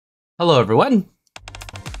Hello everyone,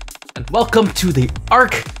 and welcome to the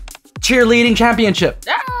Arc Cheerleading Championship!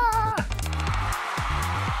 Ah!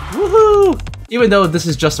 Woohoo! Even though this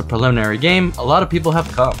is just a preliminary game, a lot of people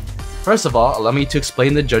have come. First of all, allow me to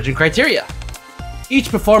explain the judging criteria. Each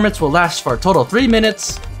performance will last for a total of 3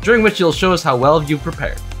 minutes, during which you'll show us how well you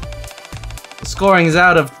prepared. The scoring is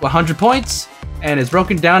out of 100 points, and is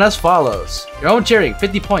broken down as follows. Your own cheering,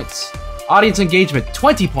 50 points. Audience engagement,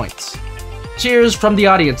 20 points. Cheers from the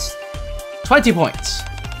audience, 20 points.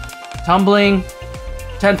 Tumbling,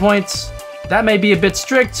 10 points. That may be a bit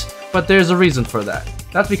strict, but there's a reason for that.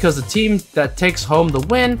 That's because the team that takes home the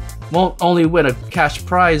win won't only win a cash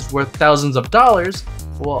prize worth thousands of dollars,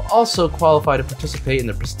 but will also qualify to participate in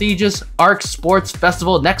the prestigious Arc Sports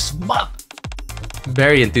Festival next month.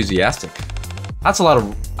 Very enthusiastic. That's a lot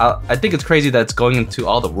of... I think it's crazy that it's going into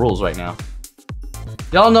all the rules right now.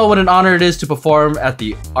 Y'all know what an honor it is to perform at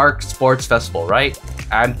the Arc Sports Festival, right?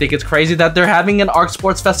 I think it's crazy that they're having an Arc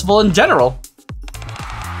Sports Festival in general.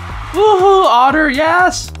 Woohoo, honor,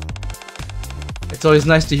 yes! It's always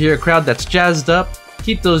nice to hear a crowd that's jazzed up.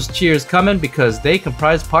 Keep those cheers coming because they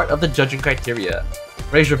comprise part of the judging criteria.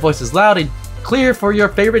 Raise your voices loud and clear for your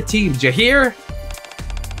favorite teams, you hear?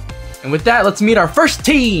 And with that, let's meet our first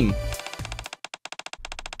team!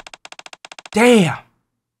 Damn!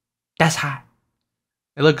 That's hot.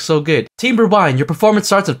 It looks so good. Team Rewind, your performance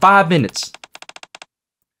starts in 5 minutes.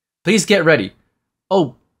 Please get ready.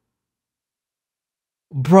 Oh.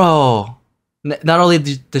 Bro. Not only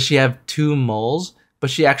does she have 2 moles,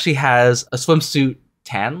 but she actually has a swimsuit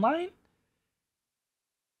tan line?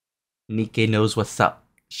 NIKKE knows what's up.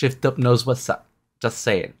 Shift Up knows what's up. Just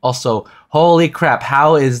saying. Also, holy crap,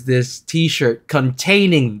 how is this t-shirt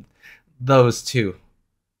containing those 2?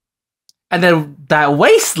 And then that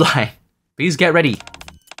waistline. Please get ready.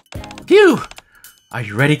 Phew! Are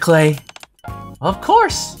you ready, Clay? Of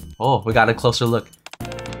course! Oh, we got a closer look.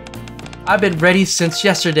 I've been ready since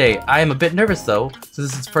yesterday. I am a bit nervous though,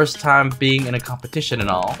 since this is the first time being in a competition and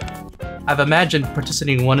all. I've imagined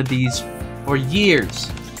participating in one of these for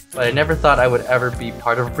years, but I never thought I would ever be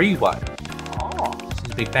part of Rewind. Oh,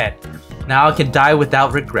 she's a big fan. Now I can die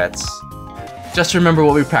without regrets. Just remember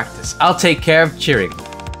what we practice. I'll take care of cheering.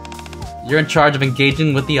 You're in charge of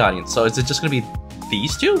engaging with the audience, so is it just gonna be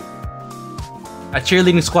these 2? A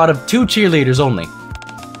cheerleading squad of 2 cheerleaders only.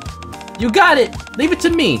 You got it! Leave it to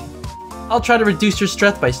me! I'll try to reduce your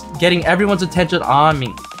stress by getting everyone's attention on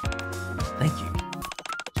me. Thank you.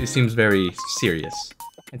 She seems very serious.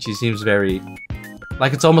 And she seems very...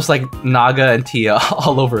 like it's almost like Naga and Tia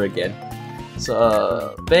all over again.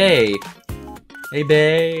 So, Bae. Hey,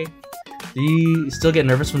 Bae. Do you still get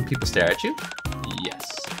nervous when people stare at you?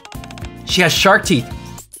 Yes. She has shark teeth!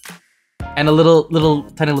 And a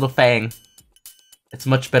tiny little fang. It's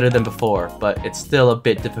much better than before, but it's still a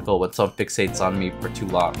bit difficult when someone fixates on me for too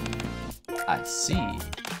long. I see.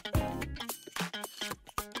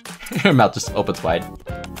 Her mouth just opens wide.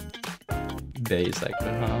 Bae's like,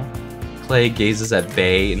 Clay gazes at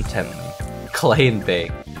Bae intently. Clay and Bae.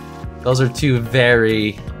 Those are 2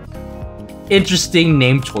 very interesting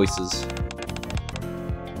name choices.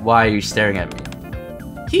 Why are you staring at me?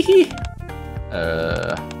 Hee hee.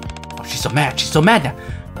 Oh, she's so mad. She's so mad now.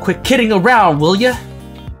 Quit kidding around, will ya?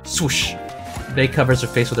 Swoosh. Bae covers her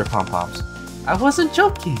face with her pom-poms. I wasn't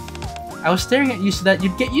joking. I was staring at you so that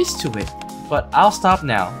you'd get used to it. But I'll stop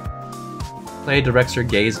now. Clay directs her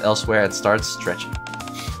gaze elsewhere and starts stretching.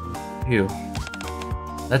 Phew.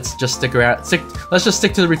 Let's just stick around. Let's just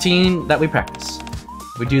stick to the routine that we practice.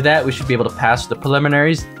 If we do that, we should be able to pass the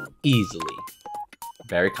preliminaries easily.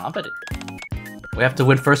 Very competent. We have to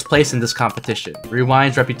win first place in this competition.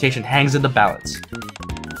 Rewind's reputation hangs in the balance.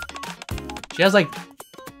 She has like...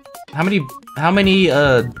 How many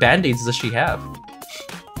band-aids does she have?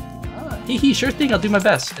 Hee, sure thing, I'll do my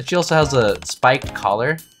best. And she also has a spiked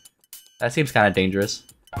collar. That seems kind of dangerous.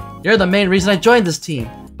 You're the main reason I joined this team.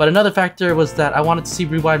 But another factor was that I wanted to see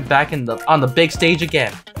Rewind back on the big stage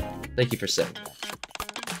again. Thank you for saying that.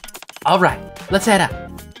 Alright, let's head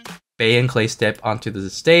out. Bae and Clay step onto the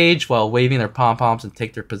stage while waving their pom-poms and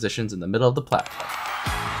take their positions in the middle of the platform.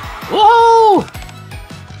 Whoa!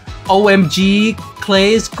 OMG,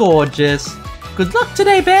 Clay is gorgeous. Good luck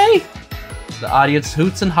today, Bae! The audience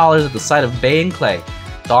hoots and hollers at the sight of Bae and Clay.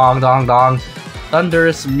 Dong, dong, dong.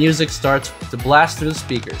 Thunderous music starts to blast through the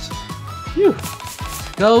speakers. Phew.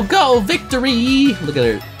 Go, go, victory! Look at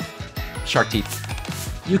her shark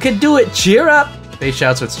teeth. You can do it, cheer up! Bae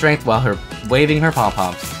shouts with strength while waving her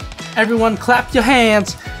pom-poms. Everyone clap your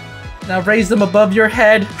hands! Now raise them above your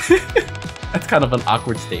head. That's kind of an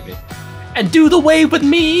awkward statement. And do the wave with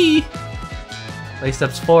me! Clay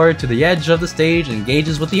steps forward to the edge of the stage and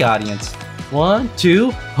engages with the audience. 1,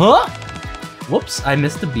 2, huh? Whoops, I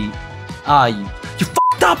missed the beat. Ah, you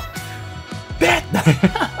f***ed up! Bet!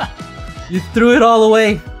 You threw it all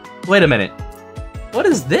away. Wait a minute. What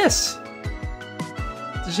is this?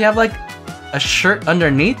 Does she have like a shirt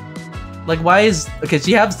underneath? Like why is... Okay,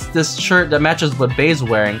 she has this shirt that matches what Bay's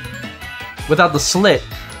wearing without the slit.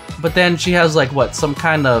 But then she has like what? Some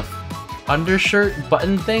kind of undershirt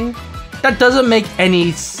button thing? That doesn't make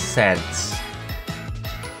any sense.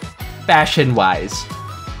 Fashion-wise.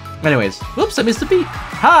 Anyways, whoops, I missed the beat.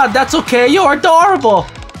 Ha, that's okay, you're adorable!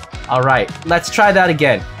 Alright, let's try that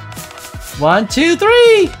again. 1, 2,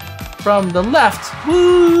 3! From the left,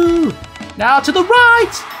 woo! Now to the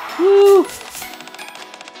right, woo!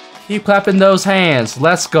 Keep clapping those hands.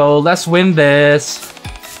 Let's go, let's win this.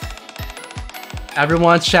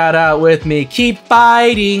 Everyone shout out with me. Keep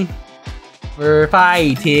fighting. We're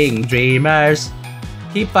fighting, dreamers.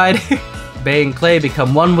 Keep fighting. Bay and Clay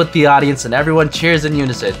become one with the audience and everyone cheers in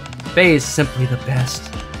unison. Bay is simply the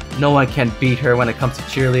best. No one can beat her when it comes to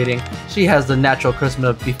cheerleading. She has the natural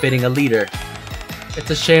charisma befitting a leader. It's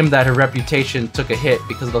a shame that her reputation took a hit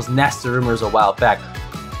because of those nasty rumors a while back.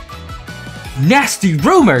 Nasty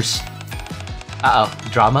rumors! Uh-oh,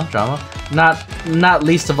 drama? Not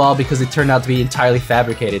least of all because it turned out to be entirely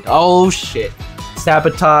fabricated. Oh shit.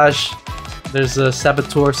 Sabotage. There's a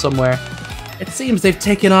saboteur somewhere. It seems they've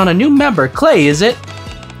taken on a new member. Clay, is it?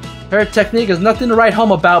 Her technique is nothing to write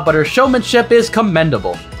home about, but her showmanship is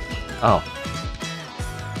commendable. Oh.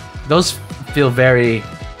 Those feel very...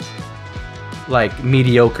 like,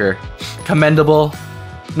 mediocre. Commendable.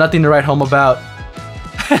 Nothing to write home about.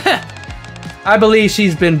 I believe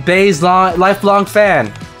she's been Bay's lifelong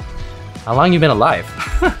fan. How long you been alive?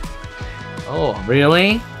 Oh,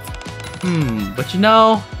 really? But you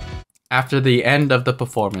know, after the end of the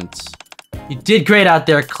performance, you did great out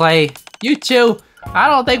there, Clay. You too. I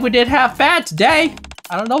don't think we did half bad today.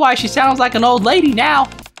 I don't know why she sounds like an old lady now.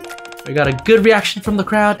 We got a good reaction from the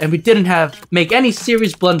crowd, and we didn't make any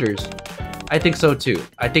serious blunders. I think so too.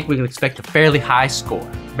 I think we can expect a fairly high score.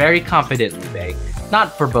 Very confidently, Bay.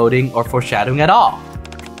 Not foreboding or foreshadowing at all.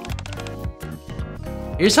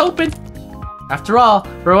 Here's hoping. After all,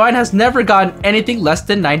 Rowan has never gotten anything less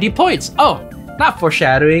than 90 points. Oh, not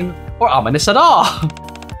foreshadowing or ominous at all.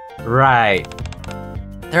 Right.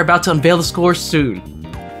 They're about to unveil the scores soon.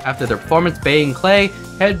 After their performance, Bay and Clay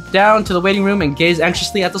head down to the waiting room and gaze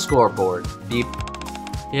anxiously at the scoreboard. Beep.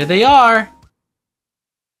 Here they are.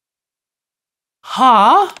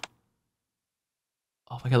 Huh?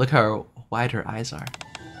 Oh my god, look how wide her eyes are.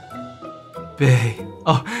 Bay.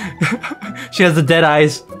 Oh, she has the dead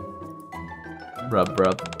eyes. Rub,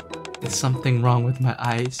 rub. Is something wrong with my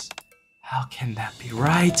eyes? How can that be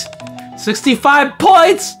right? 65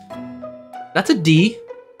 points! That's a D.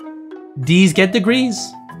 D's get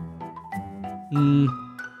degrees.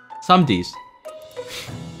 Some D's.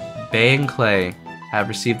 Bay and Clay have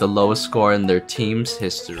received the lowest score in their team's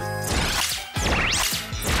history.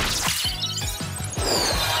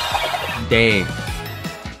 Dang.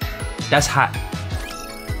 That's hot.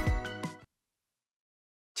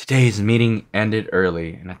 Today's meeting ended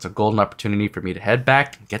early, and it's a golden opportunity for me to head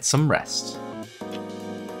back and get some rest.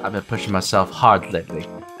 I've been pushing myself hard lately,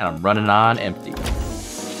 and I'm running on empty.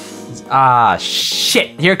 Ah,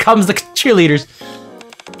 shit! Here comes the cheerleaders!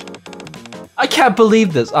 I can't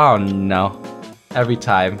believe this! Oh no. Every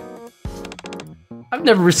time. I've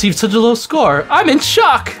never received such a low score! I'm in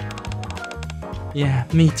shock! Yeah,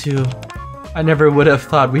 me too. I never would have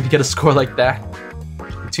thought we'd get a score like that.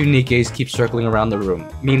 The two NIKKEs keep circling around the room.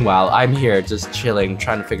 Meanwhile, I'm here just chilling,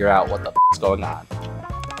 trying to figure out what the f***'s going on.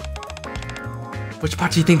 Which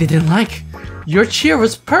part do you think they didn't like? Your cheer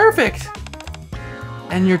was perfect!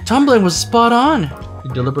 And your tumbling was spot on!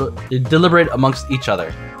 They deliberate amongst each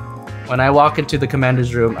other. When I walk into the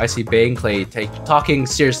commander's room, I see Bay and Clay talking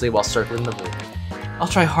seriously while circling the room. I'll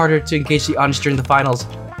try harder to engage the audience during the finals.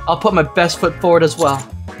 I'll put my best foot forward as well.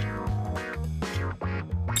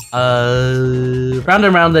 Round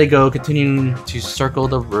and round they go, continuing to circle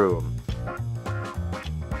the room.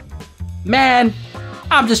 Man,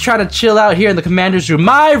 I'm just trying to chill out here in the commander's room,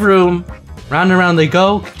 my room! Round and round they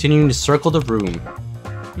go, continuing to circle the room.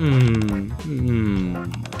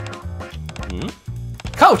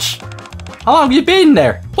 Coach! How long have you been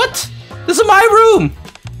there? What? This is my room!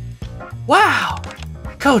 Wow!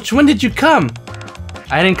 Coach, when did you come?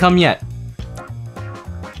 I didn't come yet.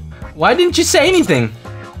 Why didn't you say anything?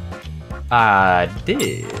 I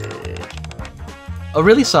did. Oh,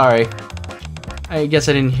 really sorry. I guess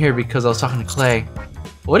I didn't hear because I was talking to Clay.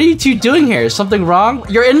 What are you two doing here? Is something wrong?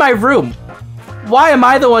 You're in my room. Why am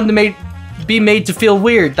I the one to be be made to feel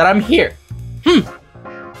weird that I'm here.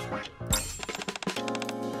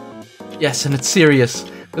 Yes, and it's serious.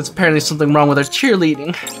 There's apparently something wrong with our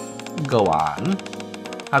cheerleading. Go on.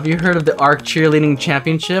 Have you heard of the Arc Cheerleading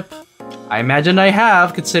Championship? I imagine I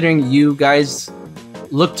have, considering you guys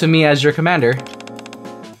look to me as your commander.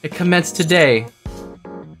 It commenced today.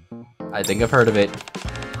 I think I've heard of it.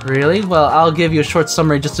 Really? Well, I'll give you a short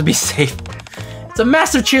summary just to be safe. It's a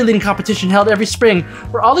massive cheerleading competition held every spring,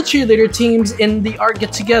 where all the cheerleader teams in the Arc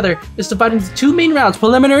get together. It's divided into 2 main rounds,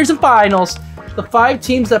 preliminaries and finals. The 5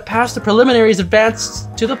 teams that pass the preliminaries advance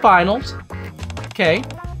to the finals. Okay.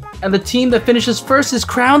 And the team that finishes first is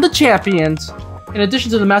crowned the champions. In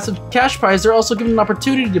addition to the massive cash prize, they're also given an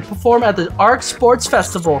opportunity to perform at the Arc Sports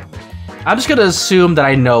Festival. I'm just gonna assume that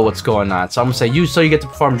I know what's going on, so I'm gonna say you get to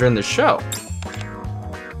perform during the show.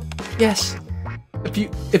 Yes.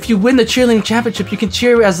 If you win the cheerleading championship, you can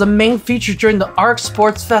cheer as the main feature during the Arc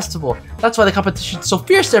Sports Festival. That's why the competition's so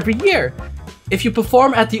fierce every year. If you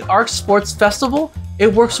perform at the Arc Sports Festival,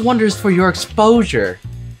 it works wonders for your exposure.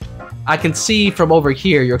 I can see from over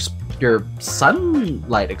here your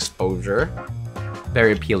sunlight exposure.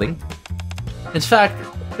 Very appealing. In fact,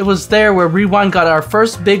 it was there where Rewind got our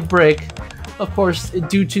first big break. Of course,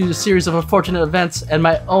 due to a series of unfortunate events and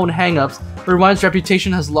my own hang-ups, Rewind's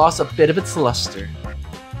reputation has lost a bit of its luster.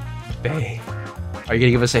 Babe, are you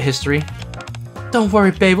gonna give us a history? Don't worry,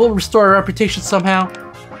 babe, we'll restore our reputation somehow.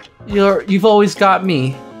 You've always got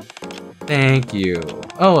me. Thank you.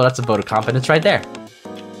 Oh, that's a vote of confidence right there.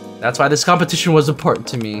 That's why this competition was important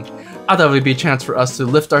to me. I thought it would be a chance for us to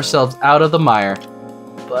lift ourselves out of the mire.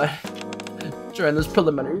 But during this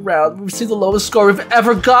preliminary round, we received the lowest score we've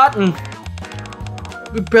ever gotten.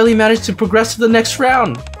 We barely managed to progress to the next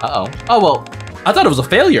round. Uh-oh. Oh, well, I thought it was a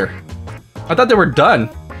failure. I thought they were done.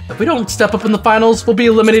 If we don't step up in the finals, we'll be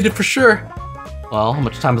eliminated for sure. Well, how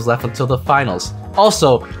much time is left until the finals?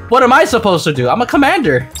 Also, what am I supposed to do? I'm a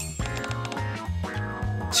commander.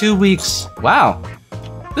 2 weeks. Wow.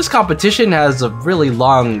 This competition has a really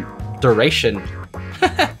long duration.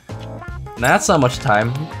 That's not much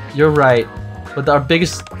time. You're right. But our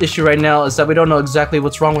biggest issue right now is that we don't know exactly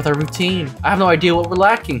what's wrong with our routine. I have no idea what we're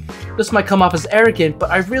lacking. This might come off as arrogant, but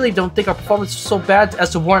I really don't think our performance is so bad as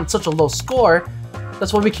to warrant such a low score.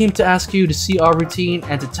 That's why we came to ask you to see our routine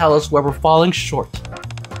and to tell us where we're falling short.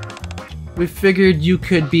 We figured you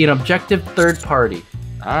could be an objective third party.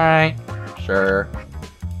 Alright, sure.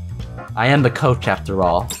 I am the coach after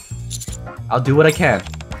all. I'll do what I can.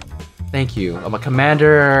 Thank you. I'm a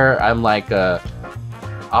commander, I'm like a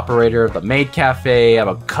operator of the maid cafe, I'm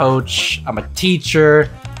a coach, I'm a teacher.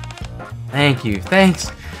 Thank you,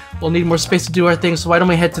 thanks. We'll need more space to do our thing, so why don't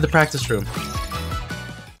we head to the practice room?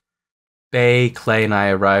 Bay, Clay, and I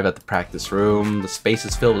arrive at the practice room. The space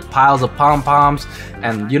is filled with piles of pom-poms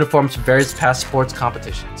and uniforms from various past sports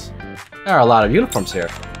competitions. There are a lot of uniforms here.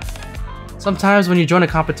 Sometimes when you join a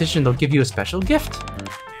competition, they'll give you a special gift.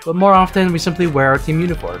 But more often, we simply wear our team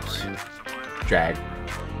uniforms. Drag.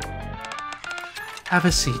 Have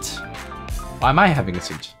a seat. Why am I having a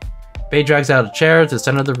seat? Bay drags out a chair to the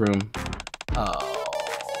center of the room.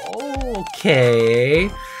 Oh, okay.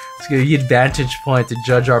 Let's give you a vantage point to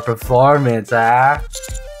judge our performance, huh?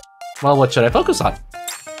 Well, what should I focus on?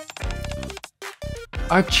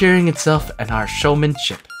 Our cheering itself and our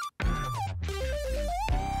showmanship.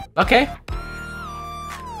 Okay.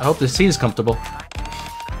 I hope this seat is comfortable.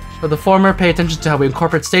 For the former, pay attention to how we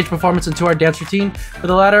incorporate stage performance into our dance routine. For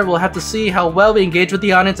the latter, we'll have to see how well we engage with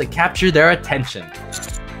the audience and capture their attention.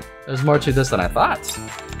 There's more to this than I thought.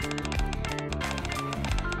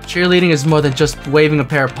 Cheerleading is more than just waving a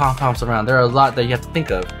pair of pom-poms around. There are a lot that you have to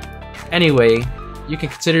think of. Anyway, you can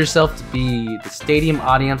consider yourself to be the stadium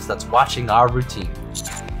audience that's watching our routine.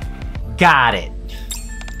 Got it.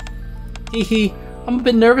 Hehe, I'm a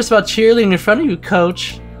bit nervous about cheerleading in front of you,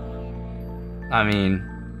 coach. I mean...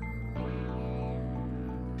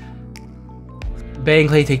 Bay and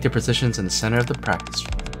Clay take their positions in the center of the practice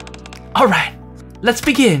room. Alright, let's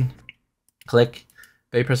begin! Click.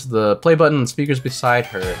 Bay presses the play button on the speakers beside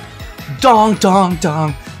her. Dong, dong,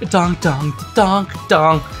 dong, dong, dong, dong,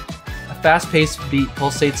 dong. A fast-paced beat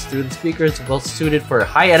pulsates through the speakers, well suited for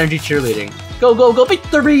high-energy cheerleading. Go, go, go,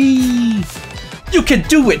 victory! You can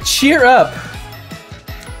do it! Cheer up!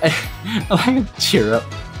 I like to cheer up.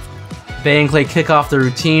 Bay and Clay kick off the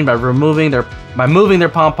routine by moving their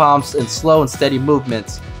pom-poms in slow and steady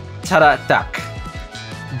movements. Ta-da-dak.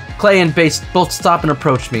 Clay and Bay both stop and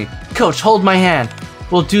approach me. Coach, hold my hand.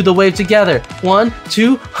 We'll do the wave together. 1,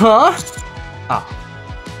 2, huh? Oh,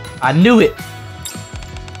 I knew it.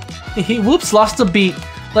 Whoops, lost the beat.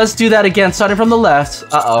 Let's do that again, starting from the left.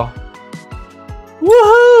 Uh-oh.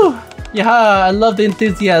 Woohoo! Yeah, I love the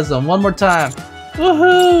enthusiasm. One more time.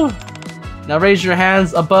 Woohoo! Now raise your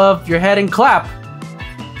hands above your head and clap.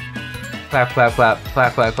 Clap, clap, clap,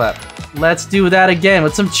 clap, clap, clap. Let's do that again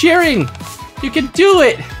with some cheering. You can do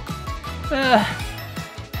it.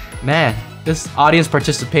 Man, this audience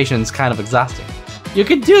participation is kind of exhausting. You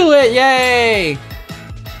can do it, yay!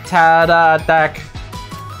 Ta-da-dak.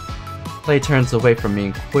 Clay turns away from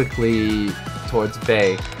me quickly towards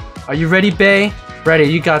Bay. Are you ready, Bay? Ready,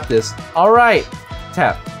 you got this. Alright.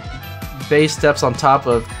 Tap. Bay steps on top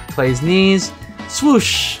of Clay's knees,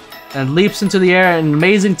 swoosh, and leaps into the air in an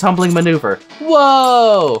amazing tumbling maneuver.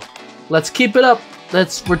 Whoa! Let's keep it up.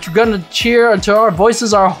 We're gonna cheer until our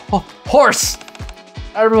voices are hoarse.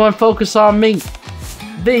 Everyone focus on me.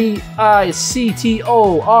 V-I-C-T-O-R-Y.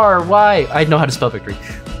 I know how to spell victory.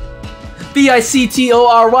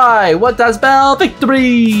 V-I-C-T-O-R-Y. What does spell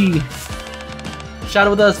victory? Shout it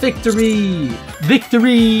with us, victory!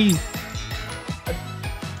 Victory!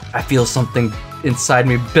 I feel something inside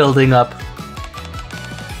me building up.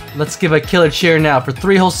 Let's give a killer cheer now for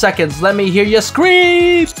 3 whole seconds. Let me hear you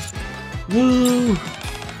scream! Woo!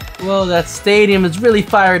 Whoa, that stadium is really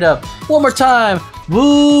fired up. One more time!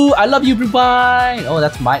 Woo! I love you, Rewind! Oh,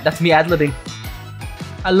 that's me ad-libbing.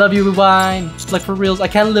 I love you, Rewind. Like for reals, I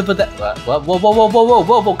can't live with that. Whoa, whoa, whoa, whoa, whoa, whoa,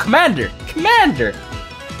 whoa, whoa, Commander! Commander!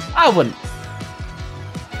 I wouldn't.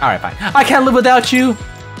 Alright, fine. I can't live without you!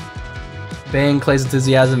 Bang, Clay's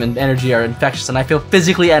enthusiasm and energy are infectious, and I feel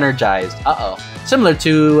physically energized. Uh-oh. Similar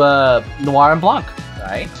to Noir and Blanc,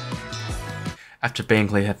 right? After Bang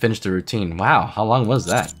Clay had finished the routine. Wow, how long was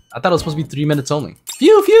that? I thought it was supposed to be 3 minutes only.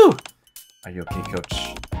 Phew, phew! Are you okay,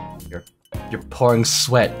 Coach? You're pouring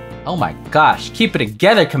sweat. Oh my gosh, keep it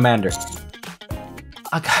together, Commander.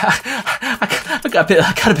 I got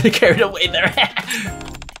a bit carried away there.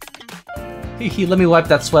 Let me wipe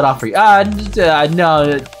that sweat off for you.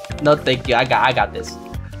 No, thank you. I got this.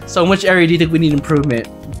 So, in which area do you think we need improvement?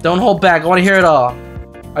 Don't hold back. I want to hear it all.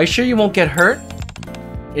 Are you sure you won't get hurt?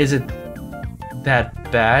 Is it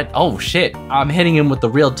that bad? Oh shit! I'm hitting him with the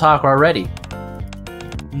real talk already.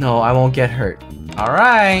 No, I won't get hurt. All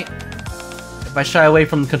right. If I shy away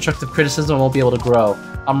from constructive criticism, I won't be able to grow.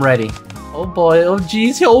 I'm ready. Oh boy. Oh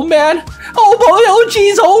jeez. Oh man. Oh boy. Oh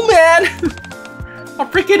jeez. Oh man. I'm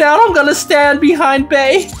freaking out. I'm gonna stand behind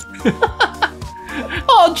Bay.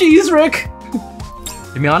 Oh jeez, Rick.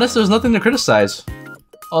 To be honest, there's nothing to criticize.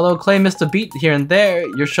 Although Clay missed a beat here and there,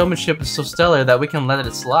 your showmanship is so stellar that we can let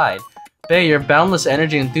it slide. Bay, your boundless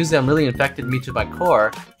energy and enthusiasm really infected me to my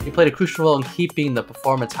core. You played a crucial role in keeping the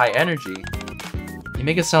performance high energy. You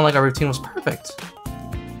make it sound like our routine was perfect.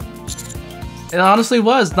 It honestly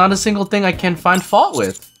was. Not a single thing I can find fault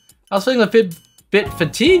with. I was feeling a bit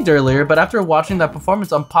fatigued earlier, but after watching that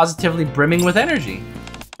performance, I'm positively brimming with energy.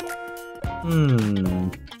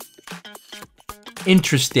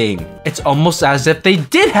 Interesting. It's almost as if they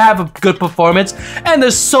did have a good performance, and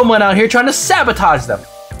there's someone out here trying to sabotage them.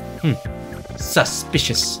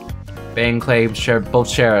 Suspicious. Bay and Clay both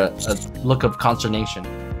share a look of consternation.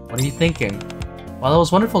 What are you thinking? While it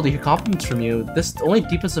was wonderful to hear compliments from you, this only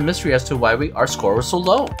deepens the mystery as to why our score was so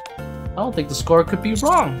low. I don't think the score could be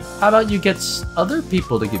wrong. How about you get other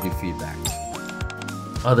people to give you feedback?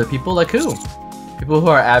 Other people like who? People who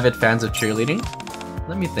are avid fans of cheerleading?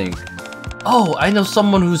 Let me think. Oh, I know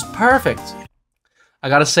someone who's perfect. I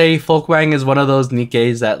gotta say, Folkwang is one of those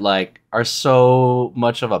NIKKEs that like are so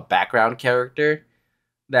much of a background character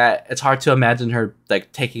that it's hard to imagine her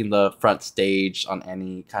like taking the front stage on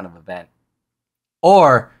any kind of event.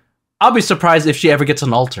 Or I'll be surprised if she ever gets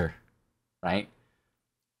an altar, right?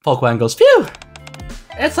 Folkwang goes, phew!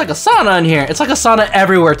 It's like a sauna in here. It's like a sauna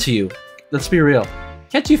everywhere to you. Let's be real.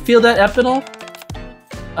 Can't you feel that, Epinel?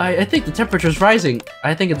 I think the temperature's rising.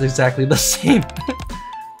 I think it's exactly the same.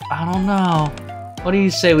 I don't know. What do you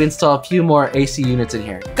say we install a few more AC units in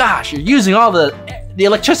here? Gosh, you're using all the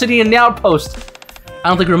electricity in the outpost. I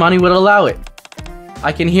don't think Romani would allow it.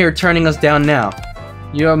 I can hear her turning us down now.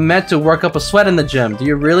 You're meant to work up a sweat in the gym. Do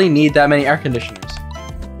you really need that many air conditioners?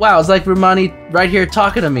 Wow, it's like Romani right here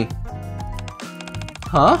talking to me.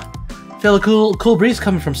 Huh? Feel a cool breeze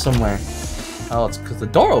coming from somewhere. Oh, it's because the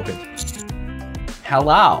door opened.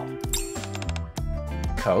 Hello.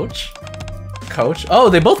 Coach? Coach? Oh,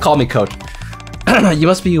 they both call me Coach. You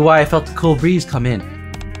must be why I felt the cool breeze come in.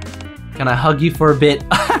 Can I hug you for a bit?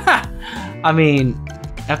 I mean,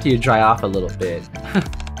 after you dry off a little bit.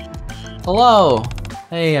 Hello.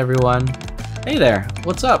 Hey, everyone. Hey there.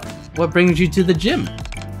 What's up? What brings you to the gym?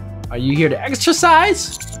 Are you here to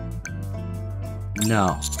exercise?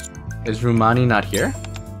 No. Is Romani not here?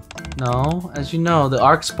 No. As you know, the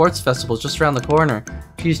Arc Sports Festival is just around the corner.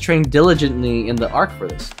 She's trained diligently in the Arc for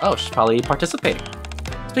this. Oh, she's probably participating.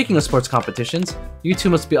 Speaking of sports competitions, you two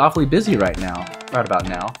must be awfully busy right about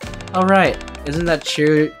now. All right, isn't that a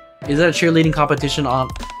cheerleading competition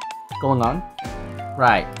going on?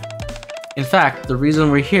 Right. In fact, the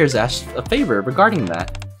reason we're here is to ask a favor regarding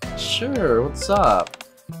that. Sure, what's up?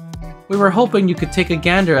 We were hoping you could take a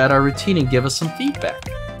gander at our routine and give us some feedback.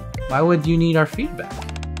 Why would you need our feedback?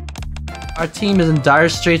 Our team is in dire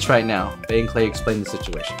straits right now. Bay and Clay explained the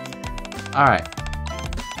situation. Alright.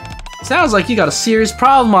 Sounds like you got a serious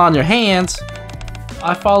problem on your hands.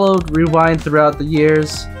 I followed Rewind throughout the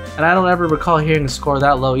years, and I don't ever recall hearing a score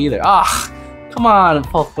that low either. Ah, come on,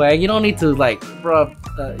 Folkwang. You don't need to like rub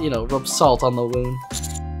salt on the wound.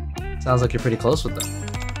 Sounds like you're pretty close with them.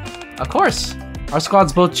 Of course. Our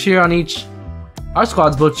squads both cheer each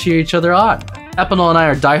other on. Epinel and I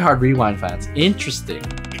are diehard Rewind fans. Interesting.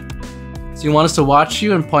 So you want us to watch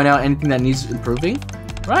you and point out anything that needs improving?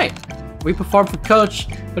 Right. We performed for Coach,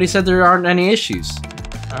 but he said there aren't any issues.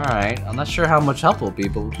 Alright, I'm not sure how much help will be,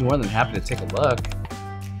 but we'll be more than happy to take a look.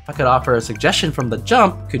 If I could offer a suggestion from the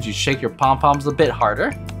jump, could you shake your pom-poms a bit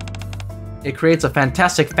harder? It creates a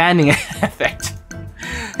fantastic fanning effect.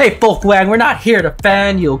 Hey Folkwang, we're not here to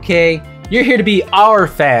fan you, okay? You're here to be our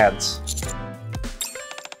fans.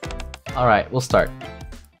 Alright, we'll start.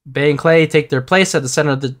 Bay and Clay take their place at the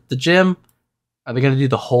center of the gym. Are they gonna do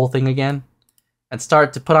the whole thing again? And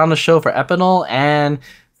start to put on a show for Epinel and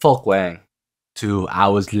Folkwang. 2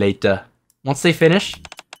 hours later. Once they finish,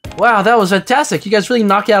 wow, that was fantastic. You guys really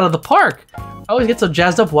knock it out of the park. I always get so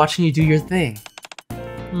jazzed up watching you do your thing.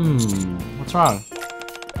 What's wrong?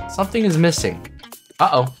 Something is missing.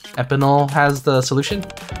 Uh-oh, Epinel has the solution?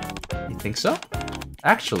 You think so?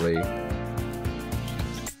 Actually,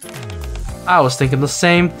 I was thinking the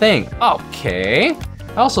same thing. Okay.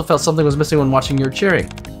 I also felt something was missing when watching your cheering.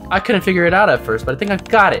 I couldn't figure it out at first, but I think I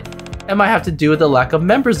got it. It might have to do with the lack of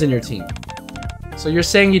members in your team. So you're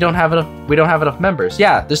saying we don't have enough members?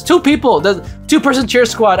 Yeah, there's 2 people. There's 2-person cheer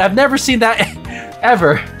squad. I've never seen that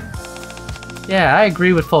ever. Yeah, I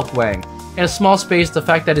agree with Folkwang. In a small space, the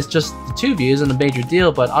fact that it's just the 2 of you isn't a major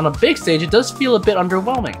deal, but on a big stage, it does feel a bit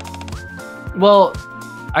underwhelming. Well,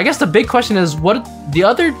 I guess the big question is, what the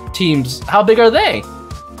other teams, how big are they?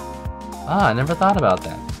 Ah, I never thought about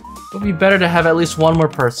that. It would be better to have at least one more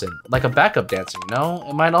person, like a backup dancer, you know?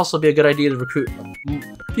 It might also be a good idea to recruit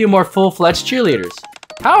a few more full-fledged cheerleaders.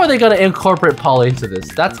 How are they gonna incorporate Poli into this?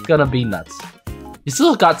 That's gonna be nuts. You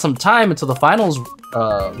still got some time until the finals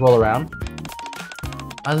roll around.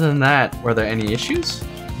 Other than that, were there any issues?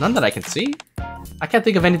 None that I can see. I can't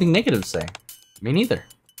think of anything negative to say. Me neither.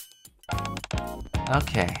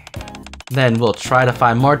 Okay. Then we'll try to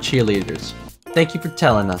find more cheerleaders. Thank you for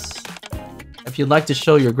telling us. If you'd like to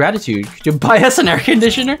show your gratitude, could you buy us an air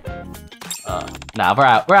conditioner? Nah, we're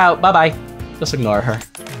out, bye-bye. Just ignore her.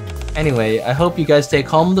 Anyway, I hope you guys take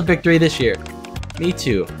home the victory this year. Me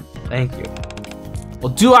too. Thank you.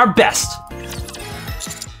 We'll do our best!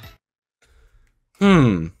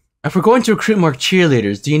 If we're going to recruit more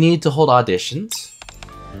cheerleaders, do you need to hold auditions?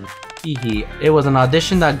 Hehe, it was an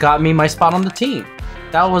audition that got me my spot on the team.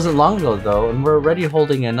 That wasn't long ago though, and we're already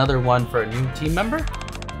holding another one for a new team member?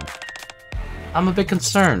 I'm a bit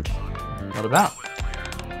concerned. What about?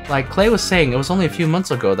 Like Clay was saying, it was only a few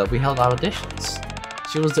months ago that we held auditions.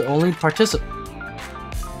 She was the only participant.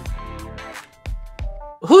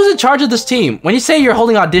 Who's in charge of this team? When you say you're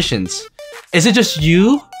holding auditions, is it just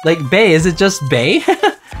you? Like Bay, is it just Bay?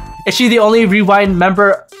 Is she the only Rewind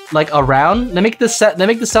member like around? They make this sound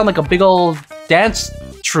like a big old dance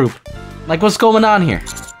troupe. Like what's going on here?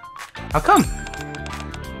 How come?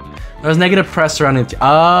 There was negative press surrounding it.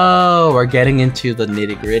 Oh, we're getting into the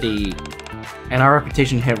nitty-gritty. And our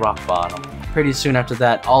reputation hit rock bottom. Pretty soon after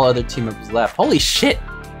that, all other team members left. Holy shit!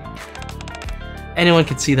 Anyone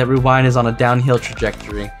can see that Rewind is on a downhill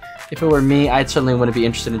trajectory. If it were me, I certainly wouldn't be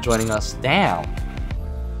interested in joining us. Damn.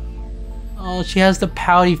 Oh, she has the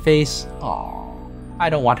pouty face. Oh, I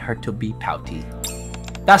don't want her to be pouty.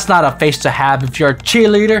 That's not a face to have if you're a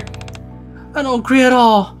cheerleader. I don't agree at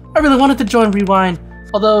all. I really wanted to join Rewind.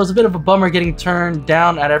 Although it was a bit of a bummer getting turned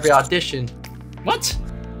down at every audition. What?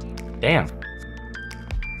 Damn.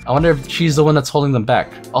 I wonder if she's the one that's holding them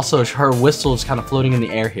back. Also, her whistle is kind of floating in the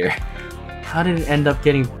air here. How did you end up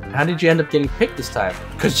getting picked this time?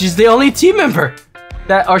 Because she's the only team member.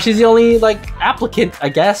 Or she's the only, like, applicant, I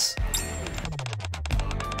guess.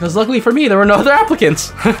 Because luckily for me, there were no other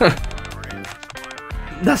applicants.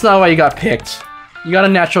 That's not why you got picked. You got a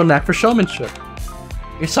natural knack for showmanship.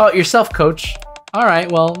 You saw it yourself, coach.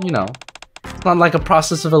 Alright, well, you know. It's not like a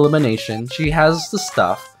process of elimination. She has the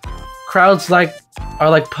stuff. crowds are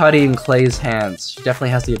like putty in Clay's hands. She definitely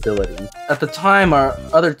has the ability. At the time, our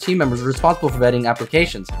other team members were responsible for vetting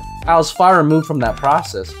applications. I was far removed from that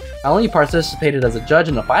process. I only participated as a judge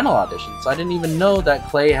in the final audition, so I didn't even know that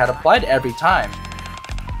Clay had applied every time.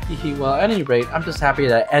 Well, at any rate, I'm just happy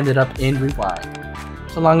that I ended up in Rewind.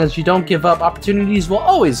 So long as you don't give up, opportunities will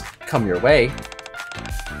always come your way.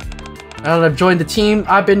 Now that I've joined the team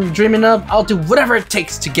I've been dreaming of, I'll do whatever it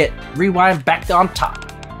takes to get Rewind back on top.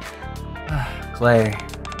 Clay.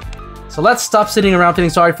 So let's stop sitting around feeling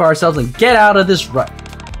sorry for ourselves and get out of this rut.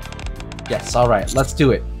 Yes, alright, let's do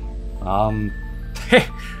it. I'll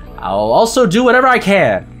also do whatever I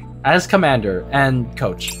can as commander and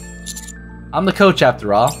coach. I'm the coach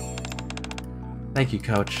after all. Thank you,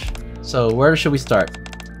 coach. So where should we start?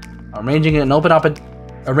 Arranging an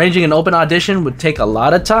open audition would take a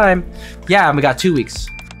lot of time. Yeah, we got 2 weeks.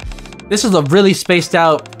 This is a really spaced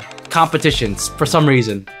out competition for some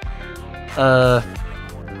reason.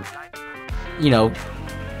 You know,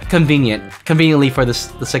 conveniently for the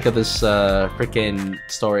sake of this freaking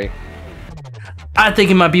story. I think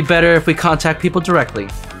it might be better if we contact people directly.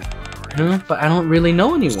 But I don't really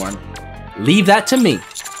know anyone. Leave that to me.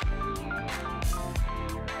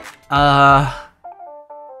 I've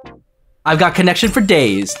got connection for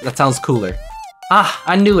days. That sounds cooler. Ah,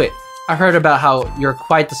 I knew it. I heard about how you're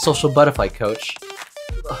quite the social butterfly, coach.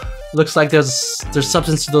 Looks like there's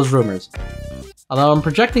substance to those rumors. Although I'm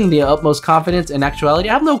projecting the utmost confidence, in actuality,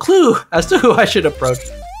 I have no clue as to who I should approach.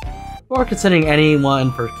 Or considering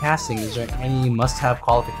anyone for casting, is there any must-have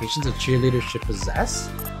qualifications a cheerleader should possess?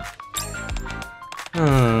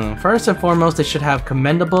 First and foremost, they should have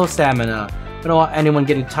commendable stamina. We don't want anyone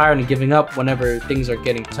getting tired and giving up whenever things are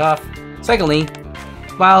getting tough. Secondly,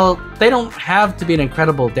 while they don't have to be an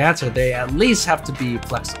incredible dancer, they at least have to be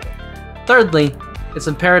flexible. Thirdly, it's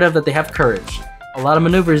imperative that they have courage. A lot of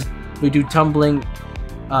maneuvers do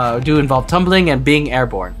involve tumbling and being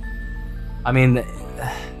airborne. I mean,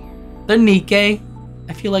 they're NIKKE.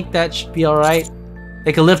 I feel like that should be alright.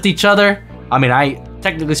 They can lift each other. I mean,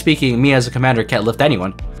 technically speaking, me as a commander can't lift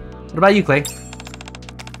anyone. What about you, Clay?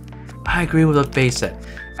 I agree with what Bay said.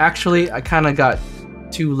 Actually, I kinda got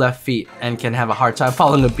 2 left feet and can have a hard time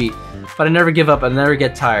following a beat. But I never give up and I never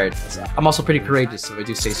get tired. I'm also pretty courageous, if I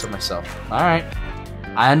do say so myself. Alright.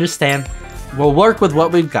 I understand. We'll work with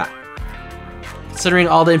what we've got. Considering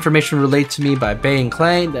all the information relayed to me by Bay and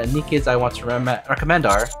Clay, the NIKKEs I want to recommend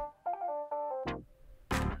are...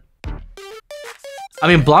 I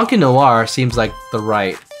mean, Blanc and Noir seems like the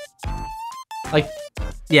right... Like,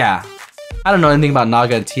 yeah. I don't know anything about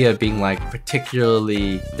Naga and Tia being like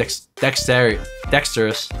particularly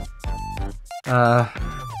dexterous.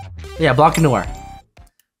 Yeah, Blanc and Noir.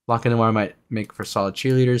 Blanc and Noir might make for solid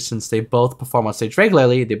cheerleaders since they both perform on stage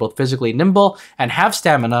regularly. They both physically nimble and have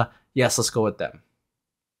stamina. Yes, let's go with them.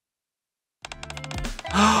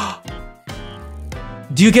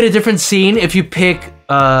 Do you get a different scene if you pick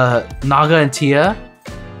Naga and Tia?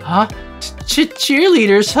 Huh?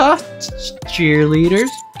 Cheerleaders, huh? Cheerleaders?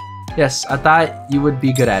 Yes, I thought you would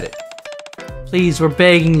be good at it. Please, we're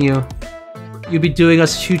begging you. You'd be doing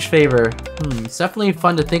us a huge favor. It's definitely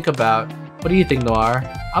fun to think about. What do you think, Noir?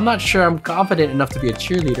 I'm not sure I'm confident enough to be a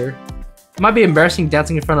cheerleader. It might be embarrassing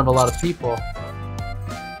dancing in front of a lot of people.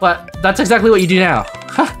 But that's exactly what you do now.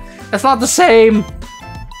 That's not the same.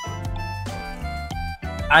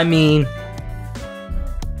 I mean,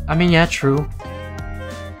 yeah, true.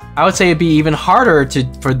 I would say it'd be even harder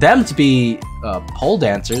for them to be pole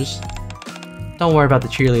dancers. Don't worry about the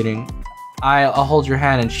cheerleading. I'll hold your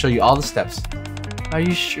hand and show you all the steps. Are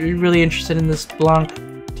you sure you're really interested in this, Blanc?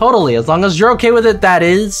 Totally, as long as you're okay with it, that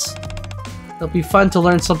is. It'll be fun to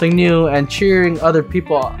learn something new, and cheering other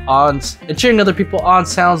people on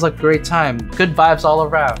sounds like a great time. Good vibes all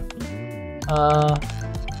around.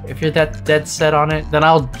 If you're that dead set on it, then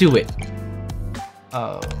I'll do it.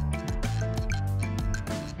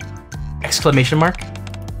 Exclamation mark?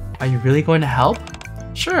 Are you really going to help?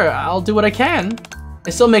 Sure, I'll do what I can.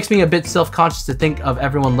 It still makes me a bit self-conscious to think of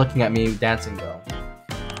everyone looking at me dancing though.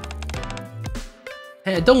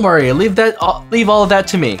 Hey, don't worry, leave all of that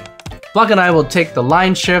to me. Blanc and I will take the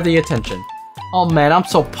lion's share of the attention. Oh man, I'm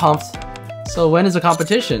so pumped. So when is the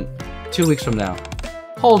competition? 2 weeks from now.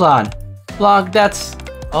 Hold on. Blanc, that's...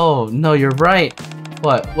 Oh, no, you're right.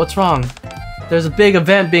 What? What's wrong? There's a big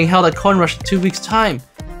event being held at Coin Rush in 2 weeks' time.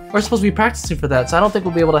 We're supposed to be practicing for that, so I don't think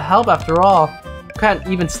we'll be able to help after all. We can't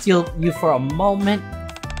even steal you for a moment.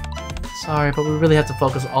 Sorry, but we really have to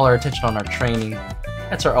focus all our attention on our training.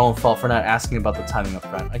 That's our own fault for not asking about the timing up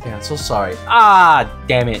front. Again, so sorry. Ah,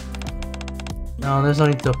 damn it. No, there's no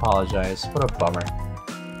need to apologize. What a bummer.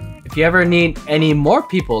 If you ever need any more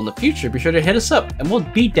people in the future, be sure to hit us up and we'll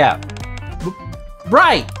beat down.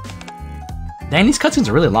 Right! Dang, these cutscenes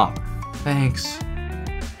are really long. Thanks.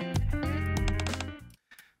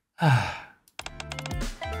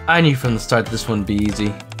 I knew from the start this wouldn't be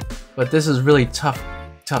easy, but this is really tough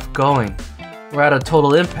going. We're at a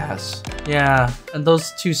total impasse. Yeah, and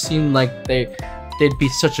those two seem like they'd be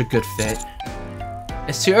such a good fit.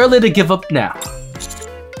 It's too early to give up now.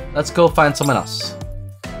 Let's go find someone else.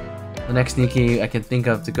 The next NIKKE I can think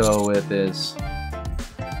of to go with is...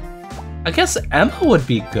 I guess Emma would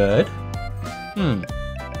be good.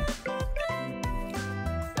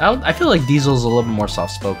 I feel like Diesel's a little bit more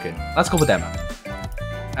soft-spoken. Let's go with Emma.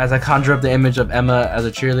 As I conjure up the image of Emma as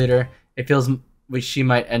a cheerleader, it feels she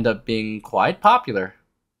might end up being quite popular.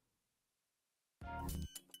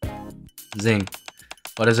 Zing.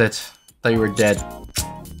 What is it? Thought you were dead.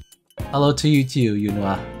 Hello to you too,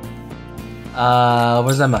 Noir.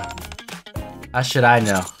 Where's Emma? How should I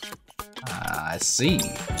know? I see.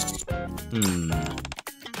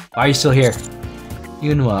 Why are you still here?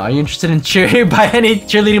 Noir, are you interested in cheerleading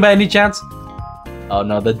by any chance? Oh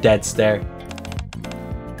no, the dead stare.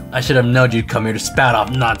 I should have known you'd come here to spout off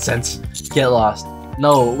nonsense. Get lost.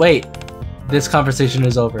 No, wait. This conversation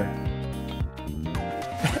is over.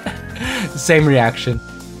 Same reaction.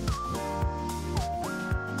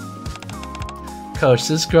 Coach,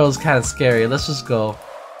 this girl's kind of scary. Let's just go.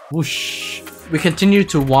 Whoosh. We continue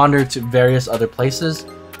to wander to various other places,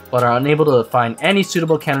 but are unable to find any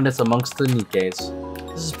suitable candidates amongst the NIKKEs.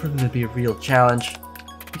 This is proving to be a real challenge.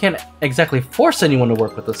 We can't exactly force anyone to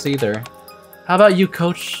work with us either. How about you,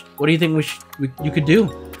 Coach? What do you think you could do?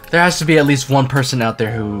 There has to be at least one person out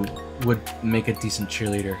there who would make a decent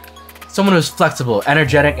cheerleader. Someone who's flexible,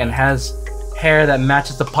 energetic, and has hair that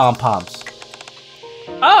matches the pom-poms.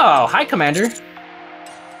 Oh, hi, Commander.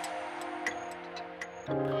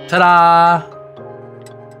 Ta-da!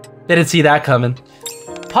 Didn't see that coming.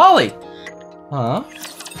 Poli! Huh?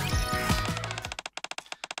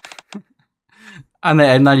 I'm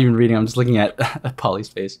not even reading, I'm just looking at Poli's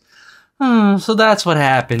face. So that's what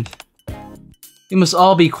happened. You must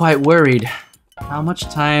all be quite worried. How much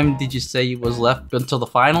time did you say was left until the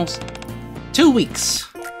finals? 2 weeks.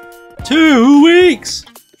 2 weeks!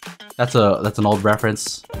 That's an old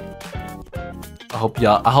reference. I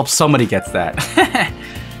hope somebody gets that.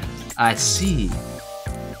 I see.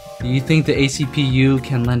 Do you think the ACPU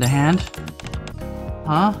can lend a hand?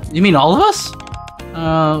 Huh? You mean all of us?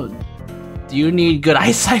 Do you need good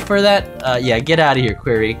eyesight for that? Yeah, get out of here,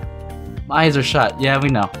 Quiry. My eyes are shut. Yeah, we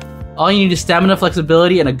know. All you need is stamina,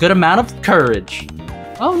 flexibility, and a good amount of courage.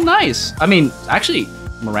 Oh, nice. I mean, actually,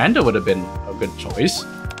 Miranda would have been a good choice.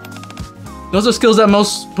 Those are skills that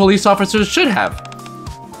most police officers should have.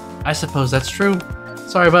 I suppose that's true.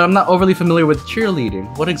 Sorry, but I'm not overly familiar with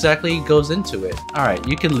cheerleading. What exactly goes into it? Alright,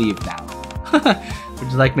 you can leave now.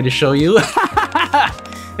 Would you like me to show you?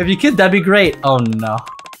 If you could, that'd be great. Oh no.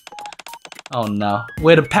 Oh no.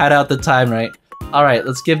 Way to pad out the time, right? Alright,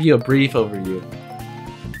 let's give you a brief overview.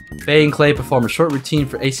 Faye and Clay perform a short routine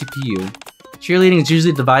for ACPU. Cheerleading is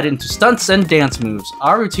usually divided into stunts and dance moves.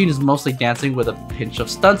 Our routine is mostly dancing with a pinch of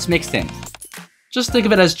stunts mixed in. Just think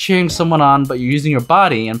of it as cheering someone on, but you're using your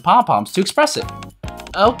body and pom-poms to express it.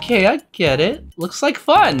 Okay, I get it. Looks like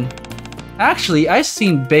fun. Actually, I've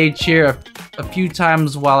seen Bae cheer a few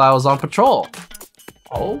times while I was on patrol.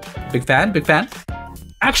 Oh, big fan, big fan.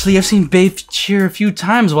 Actually, I've seen Bae cheer a few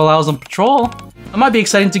times while I was on patrol. It might be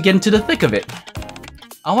exciting to get into the thick of it.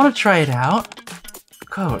 I want to try it out.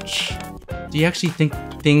 Coach, do you actually think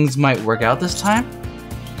things might work out this time?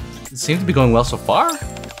 It seems to be going well so far.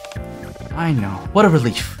 I know. What a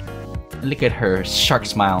relief. Look at her shark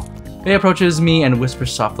smile. Bae approaches me and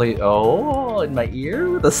whispers softly, oh, in my ear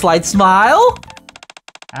with a slight smile.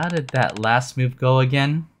 How did that last move go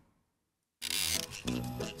again?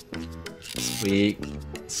 Squeak,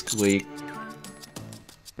 squeak.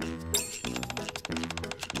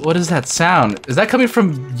 What is that sound? Is that coming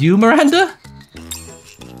from you, Miranda?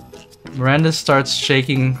 Miranda starts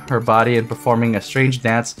shaking her body and performing a strange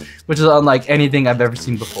dance, which is unlike anything I've ever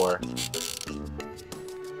seen before.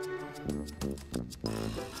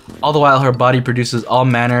 All the while, her body produces all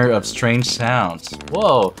manner of strange sounds.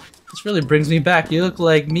 Whoa, this really brings me back. You look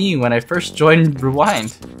like me when I first joined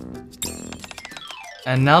Rewind.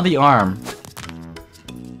 And now the arm.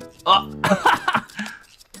 Oh.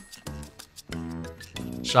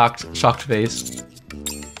 Shocked face.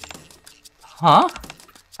 Huh?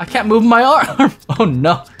 I can't move my arm. Oh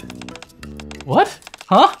no. What?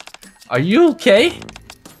 Huh? Are you okay?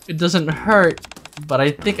 It doesn't hurt, but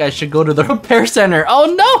I think I should go to the repair center. Oh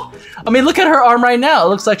no! I mean, look at her arm right now. It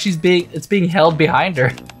looks like it's being held behind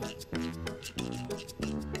her.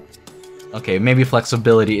 Okay, maybe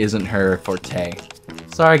flexibility isn't her forte.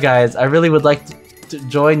 Sorry guys, I really would like to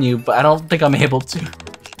join you, but I don't think I'm able to.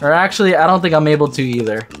 Or actually, I don't think I'm able to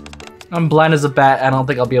either. I'm blind as a bat, I don't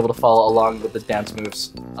think I'll be able to follow along with the dance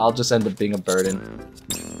moves. I'll just end up being a burden.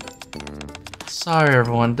 Sorry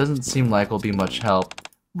everyone, doesn't seem like we'll be much help.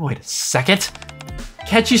 Wait a second!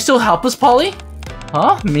 Can't you still help us, Poli?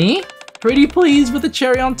 Huh? Me? Pretty please with the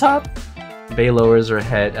cherry on top? Bae lowers her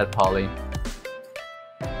head at Poli.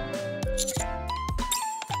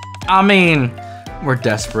 I mean, we're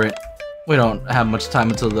desperate. We don't have much time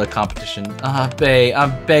until the competition. Bae,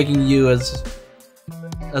 I'm begging you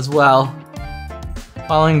as well.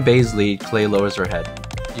 Following Bae's lead, Clay lowers her head.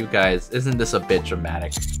 You guys, isn't this a bit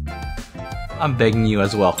dramatic? I'm begging you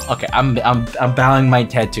as well. Okay, I'm bowing my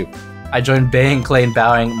head too. I joined Bae and Clay in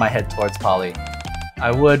bowing my head towards Poli.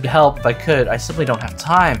 I would help if I could. I simply don't have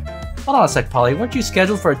time. Hold on a sec, Poli. Weren't you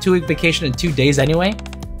scheduled for a 2-week vacation in 2 days anyway?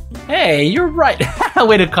 Hey, you're right.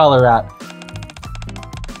 Way to call her out.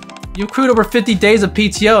 You accrued over 50 days of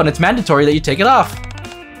PTO and it's mandatory that you take it off.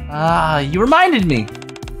 Ah, you reminded me.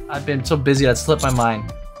 I've been so busy that slipped my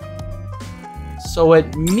mind. So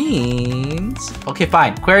it means... Okay,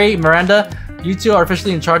 fine. Quiry, Miranda, you two are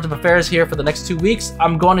officially in charge of affairs here for the next 2 weeks.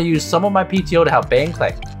 I'm going to use some of my PTO to help Bae and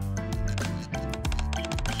Clay.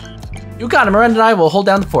 You got it. Miranda and I will hold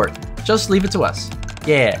down the fort. Just leave it to us.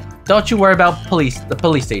 Yeah, don't you worry about the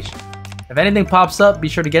police station. If anything pops up, be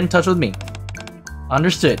sure to get in touch with me.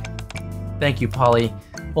 Understood. Thank you, Poli.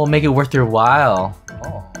 We'll make it worth your while.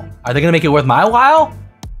 Oh. Are they gonna make it worth my while?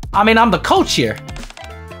 I mean, I'm the coach here.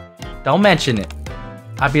 Don't mention it.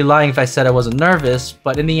 I'd be lying if I said I wasn't nervous,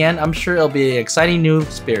 but in the end, I'm sure it'll be an exciting new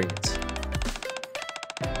experience.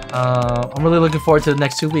 I'm really looking forward to the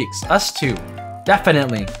next 2 weeks. Us too.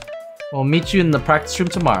 Definitely. We'll meet you in the practice room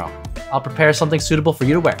tomorrow. I'll prepare something suitable for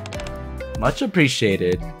you to wear. Much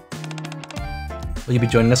appreciated. Will you be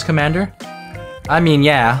joining us, Commander? I mean,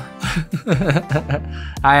 yeah.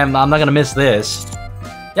 I'm not gonna miss this.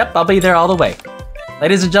 Yep, I'll be there all the way.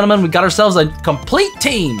 Ladies and gentlemen, we got ourselves a complete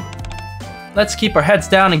team. Let's keep our heads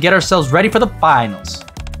down and get ourselves ready for the finals.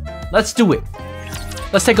 Let's do it.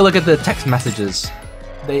 Let's take a look at the text messages.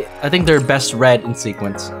 I think they're best read in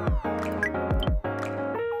sequence.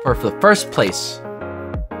 For the first place.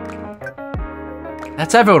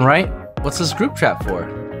 That's everyone, right? What's this group chat for?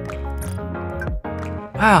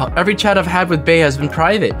 Wow, every chat I've had with Bae has been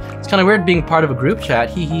private. It's kind of weird being part of a group chat,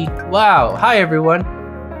 hee hee. Wow, hi everyone.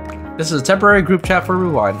 This is a temporary group chat for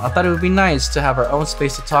everyone. I thought it would be nice to have our own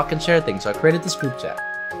space to talk and share things, so I created this group chat.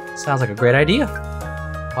 Sounds like a great idea.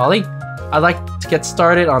 Poli, I'd like to get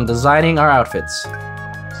started on designing our outfits.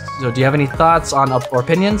 So do you have any thoughts on or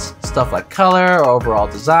opinions? Stuff like color or overall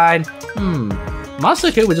design? I'm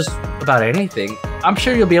honestly okay with just about anything. I'm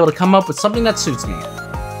sure you'll be able to come up with something that suits me.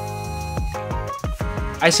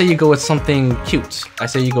 I say you go with something cute. I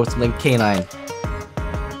say you go with something canine.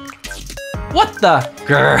 What the?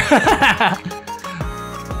 Grr.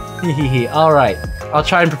 Alright, I'll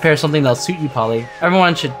try and prepare something that'll suit you, Poli.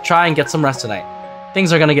 Everyone should try and get some rest tonight.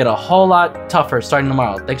 Things are gonna get a whole lot tougher starting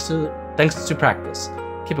tomorrow, thanks to practice.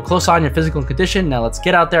 Keep a close eye on your physical condition. Now let's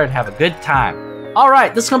get out there and have a good time.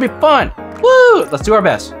 Alright, this is gonna be fun! Woo! Let's do our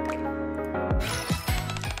best.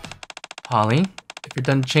 Poli, if you're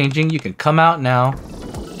done changing, you can come out now.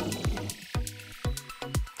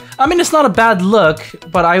 I mean, it's not a bad look,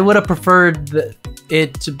 but I would have preferred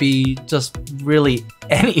it to be just really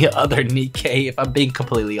any other NIKKE, if I'm being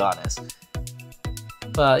completely honest.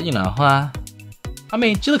 But, you know, I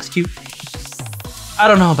mean, she looks cute. I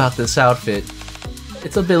don't know about this outfit.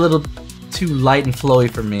 It's a little too light and flowy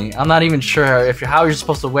for me. I'm not even sure how you're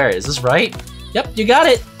supposed to wear it. Is this right? Yep, you got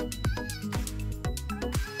it.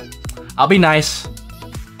 I'll be nice.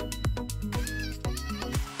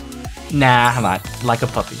 Nah, I'm not. Like a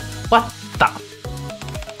puppy. What the?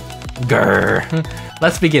 Grr.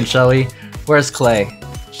 Let's begin, shall we? Where's Clay?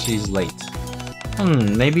 She's late.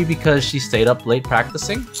 Maybe because she stayed up late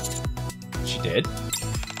practicing? She did?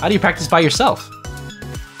 How do you practice by yourself?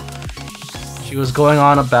 She was going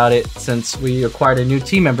on about it since we acquired a new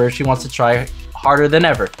team member. She wants to try harder than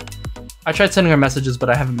ever. I tried sending her messages, but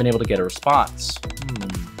I haven't been able to get a response.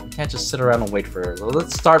 Can't just sit around and wait for her. Well,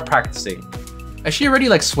 let's start practicing. Is she already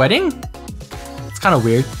like sweating? It's kind of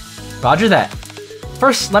weird. Roger that.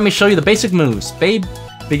 First, let me show you the basic moves. Babe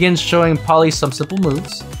begins showing Poli some simple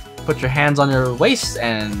moves. Put your hands on your waist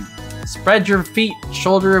and spread your feet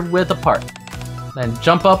shoulder width apart. Then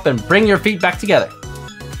jump up and bring your feet back together.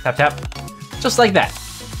 Tap tap. Just like that.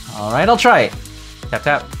 Alright, I'll try it. Tap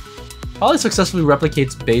tap. Poli successfully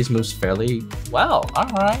replicates Bae's moves fairly well.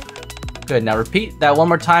 Alright. Good, now repeat that one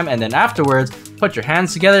more time and then afterwards, Put your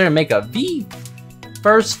hands together and make a V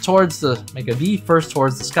first towards the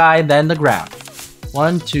sky, then the ground.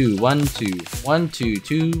 1, 2, 1, 2, 1, 2,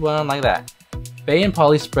 2, 1, like that. Faye and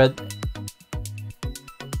Poli spread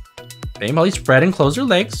and close their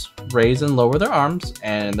legs, raise and lower their arms,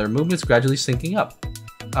 and their movements gradually syncing up.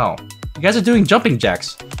 Oh, you guys are doing jumping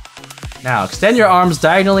jacks. Now, extend your arms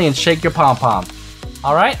diagonally and shake your pom-pom.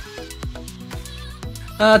 Alright?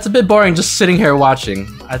 It's a bit boring just sitting here watching.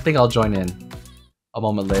 I think I'll join in. A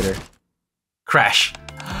moment later. Crash.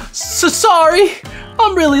 So sorry!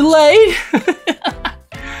 I'm really late!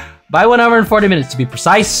 By 1 hour and 40 minutes to be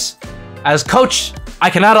precise. As coach, I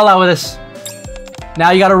cannot allow this.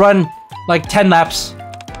 Now you gotta run like 10 laps.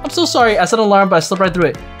 I'm so sorry, I set an alarm but I slipped right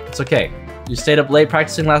through it. It's okay. You stayed up late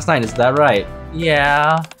practicing last night, is that right?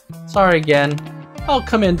 Yeah. Sorry again. I'll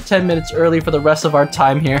come in 10 minutes early for the rest of our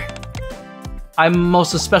time here. I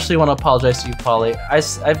most especially want to apologize to you, Poli. I'm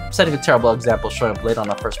setting a terrible example showing up late on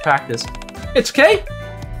our first practice. It's okay.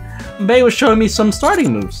 Bay was showing me some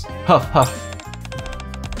starting moves. Huff, huff.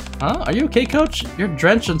 Huh? Are you okay, coach? You're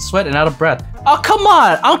drenched in sweat and out of breath. Oh, come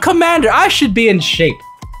on! I'm commander! I should be in shape.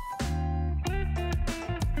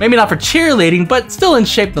 Maybe not for cheerleading, but still in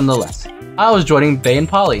shape nonetheless. I was joining Bay and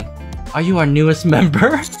Poli. Are you our newest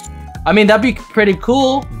member? I mean, that'd be pretty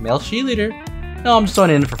cool. Male cheerleader. No, I'm just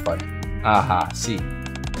joining in for fun. Aha, see.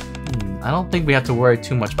 I don't think we have to worry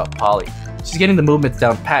too much about Poli. She's getting the movements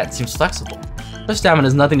down pat and seems flexible. Her stamina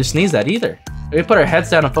is nothing to sneeze at either. If we put our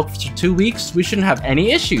heads down and focus for 2 weeks, we shouldn't have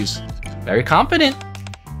any issues. Very confident.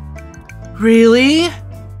 Really?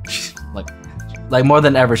 Like more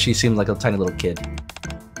than ever, she seems like a tiny little kid.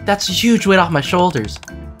 That's a huge weight off my shoulders.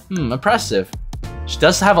 Impressive. She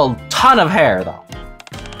does have a ton of hair, though.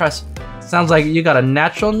 Impressive. Sounds like you got a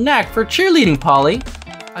natural knack for cheerleading, Poli.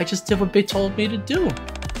 I just did what they told me to do.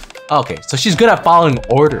 Okay, so she's good at following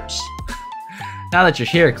orders. Now that you're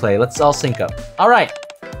here, Clay, let's all sync up. All right,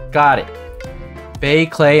 got it. Bay,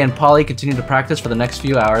 Clay, and Poli continue to practice for the next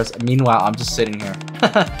few hours. Meanwhile, I'm just sitting here.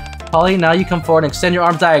 Poli, now you come forward and extend your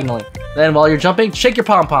arms diagonally. Then while you're jumping, shake your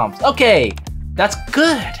pom-poms. Okay, that's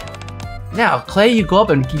good. Now, Clay, you go up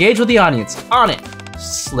and engage with the audience. On it.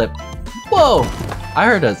 Slip. Whoa, I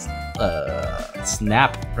heard a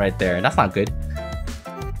snap right there. That's not good.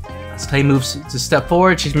 As Clay moves to step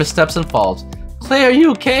forward, she missteps and falls. Clay, are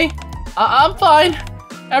you okay? I'm fine.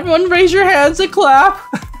 Everyone raise your hands and clap.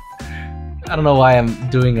 I don't know why I'm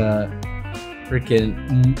doing a freaking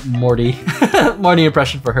Morty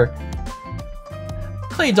impression for her.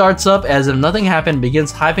 Clay darts up as if nothing happened and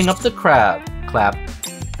begins hyping up the crowd. Clap.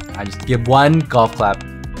 I just give one golf clap.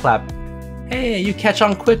 Clap. Hey, you catch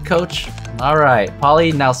on quick, coach. Alright,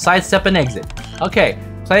 Poli, now sidestep and exit. Okay,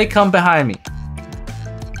 Clay, come behind me.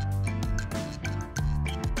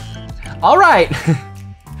 Alright!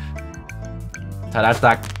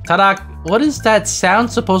 Tadak, tadak. What is that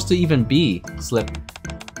sound supposed to even be? Slip.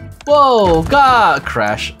 Whoa, God!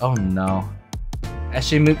 Crash. Oh no. As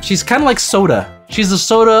she moves, she's kind of like Soda. She's the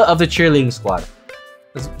Soda of the cheerleading squad.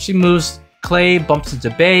 As she moves, Clay bumps into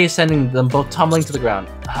Bay, sending them both tumbling to the ground.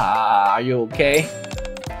 Ah, are you okay?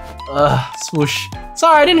 Swoosh.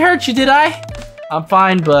 Sorry, I didn't hurt you, did I? I'm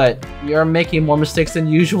fine, but you're making more mistakes than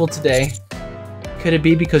usual today. Could it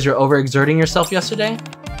be because you're overexerting yourself yesterday?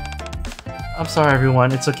 I'm sorry,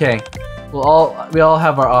 everyone. It's okay. We all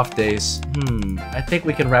have our off days. I think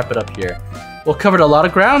we can wrap it up here. We've covered a lot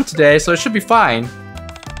of ground today, so it should be fine.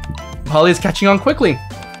 Poli is catching on quickly.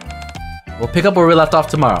 We'll pick up where we left off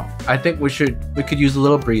tomorrow. I think we could use a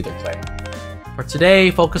little breather, Clay. For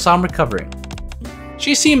today, focus on recovering.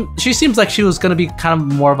 She seems like she was gonna be kind of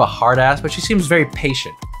more of a hard ass, but she seems very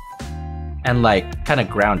patient and like kind of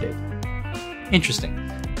grounded. Interesting.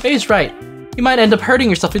 Faye's right. You might end up hurting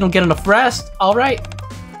yourself if you don't get enough rest. All right.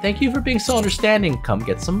 Thank you for being so understanding. Come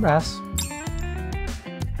get some rest.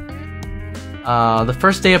 The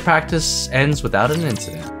first day of practice ends without an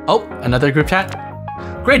incident. Oh, another group chat.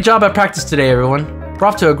 Great job at practice today, everyone. We're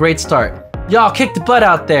off to a great start. Y'all kicked the butt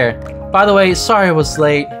out there. By the way, sorry I was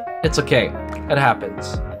late. It's okay. It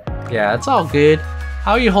happens. Yeah, it's all good.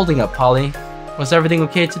 How are you holding up, Poli? Was everything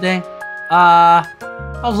okay today? I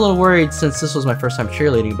was a little worried since this was my first time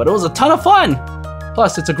cheerleading, but it was a ton of fun!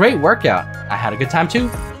 Plus, it's a great workout. I had a good time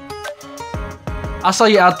too. I saw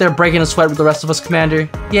you out there breaking a sweat with the rest of us, Commander.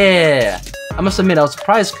 Yeah! I must admit I was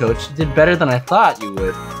surprised, Coach. You did better than I thought you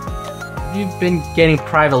would. Have you been getting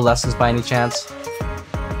private lessons by any chance?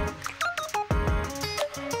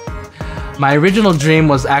 My original dream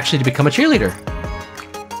was actually to become a cheerleader.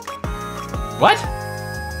 What?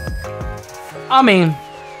 I mean...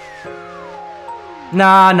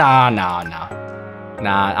 Nah,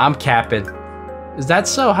 I'm capping. Is that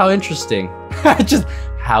so? How interesting. Just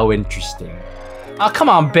how interesting. Oh, come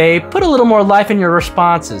on, babe. Put a little more life in your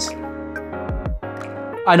responses.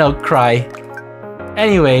 I know, cry.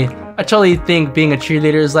 Anyway, I totally think being a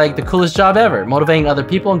cheerleader is like the coolest job ever. Motivating other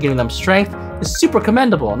people and giving them strength is super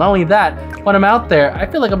commendable. Not only that, when I'm out there, I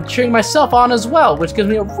feel like I'm cheering myself on as well, which gives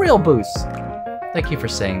me a real boost. Thank you for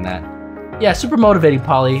saying that. Yeah, super motivating,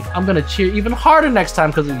 Poli. I'm gonna cheer even harder next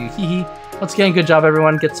time because of you. Hee hee. Once again, good job,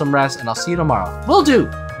 everyone. Get some rest, and I'll see you tomorrow. Will do.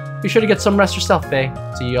 Be sure to get some rest yourself, Faye.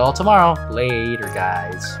 See you all tomorrow. Later,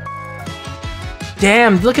 guys.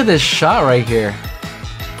 Damn, look at this shot right here.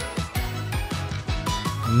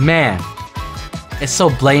 Man, it's so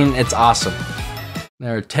blatant, it's awesome.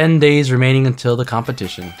 There are 10 days remaining until the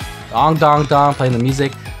competition. Dong, dong, dong, playing the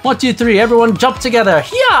music. 1, 2, 3, everyone jump together.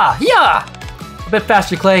 Yeah, yeah. A bit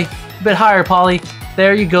faster, Clay. A bit higher, Poli.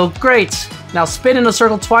 There you go, great. Now spin in a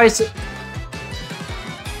circle twice.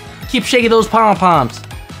 Keep shaking those pom-poms.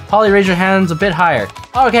 Poli, raise your hands a bit higher.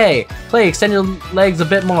 Okay, Clay, extend your legs a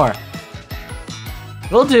bit more.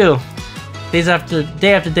 Will do. Day after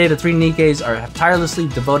day, the 3 NIKKEs have tirelessly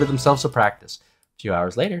devoted themselves to practice. A few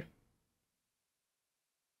hours later.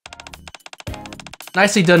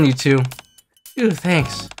 Nicely done, you two. Ooh,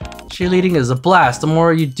 thanks. Cheerleading is a blast. The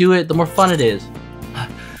more you do it, the more fun it is.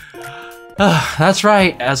 That's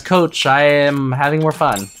right. As coach, I am having more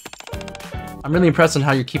fun. I'm really impressed on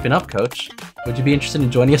how you're keeping up, Coach. Would you be interested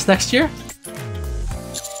in joining us next year?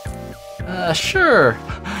 Sure.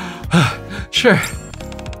 Sure.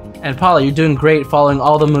 And Poli, you're doing great following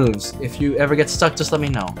all the moves. If you ever get stuck, just let me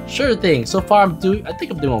know. Sure thing. So far, I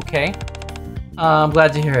think I'm doing okay. I'm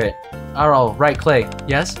glad to hear it. All right, Clay.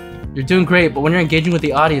 Yes? You're doing great, but when you're engaging with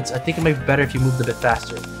the audience, I think it might be better if you moved a bit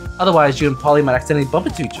faster. Otherwise, you and Poli might accidentally bump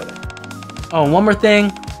into each other. Oh, and one more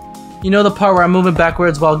thing. You know the part where I'm moving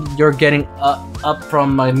backwards while you're getting up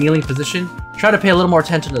from a kneeling position? Try to pay a little more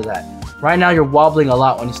attention to that. Right now, you're wobbling a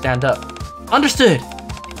lot when you stand up. Understood!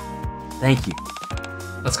 Thank you.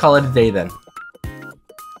 Let's call it a day then.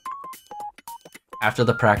 After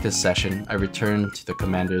the practice session, I return to the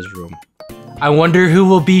commander's room. I wonder who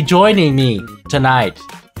will be joining me tonight.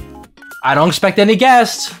 I don't expect any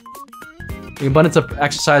guests. The abundance of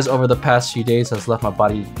exercise over the past few days has left my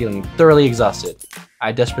body feeling thoroughly exhausted.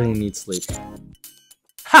 I desperately need sleep.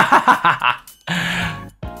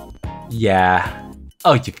 Yeah.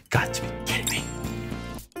 Oh, you've got to be kidding me.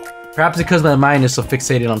 Perhaps because my mind is so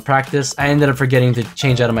fixated on practice, I ended up forgetting to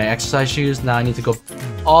change out of my exercise shoes. Now I need to go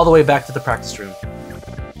all the way back to the practice room.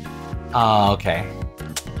 Oh, okay.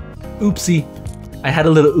 Oopsie. I had a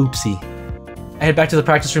little oopsie. I head back to the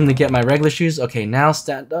practice room to get my regular shoes. Okay, now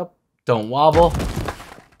stand up. Don't wobble.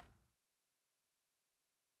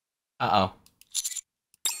 Uh-oh.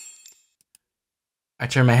 I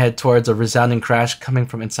turn my head towards a resounding crash coming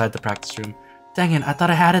from inside the practice room. Dang it, I thought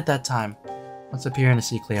I had it that time. Let's up here and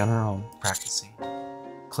see Clay on her own, practicing.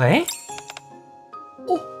 Clay?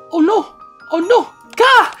 Oh no! Oh no!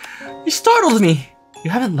 Gah! You startled me! You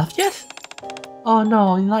haven't left yet? Oh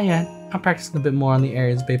no, not yet. I'm practicing a bit more on the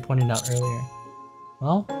areas Babe pointed out earlier.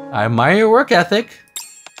 Well, I admire your work ethic.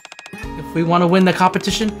 If we want to win the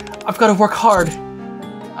competition, I've got to work hard.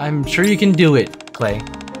 I'm sure you can do it, Clay.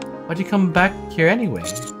 Why'd you come back here anyway?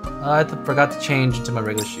 I forgot to change into my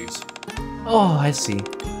regular shoes. Oh, I see.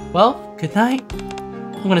 Well, good night.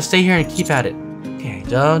 I'm gonna stay here and keep at it. Okay,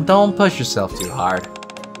 don't push yourself too hard.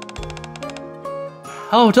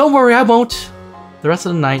 Oh, don't worry, I won't. The rest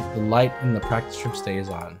of the night, the light in the practice room stays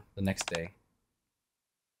on. The next day.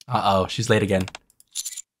 Uh-oh, she's late again.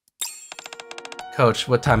 Coach,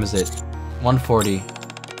 what time is it? 1:40.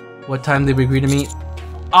 What time did we agree to meet?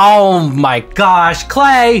 Oh my gosh,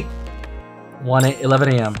 Clay!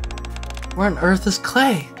 11 a.m. Where on earth is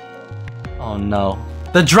Clay? Oh no.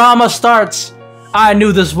 The drama starts! I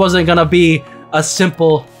knew this wasn't gonna be a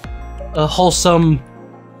simple, wholesome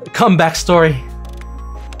comeback story.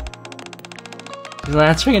 She's not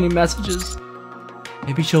answering any messages.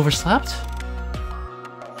 Maybe she overslept?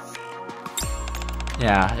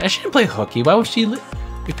 Yeah, she didn't play hooky. Why would she? You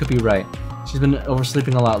could be right. She's been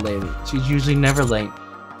oversleeping a lot lately. She's usually never late.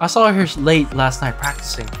 I saw her late last night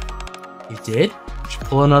practicing. You did? Did she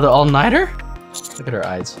pull another all-nighter? Look at her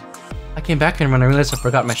eyes. I came back in when I realized I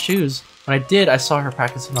forgot my shoes. When I did, I saw her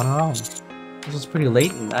practicing on her own. This was pretty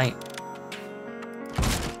late at night.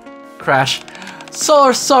 Crash.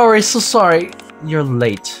 So sorry. You're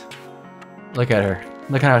late. Look at her.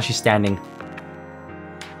 Look at how she's standing.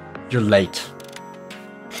 You're late.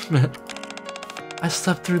 I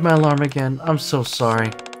slept through my alarm again. I'm so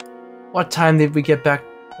sorry. What time did we get back?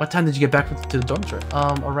 What time did you get back to the dormitory?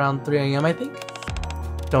 Around 3 a.m. I think.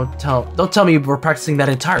 Don't tell me you were practicing that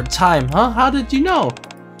entire time, huh? How did you know?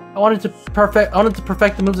 I wanted to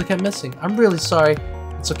perfect the moves I kept missing. I'm really sorry.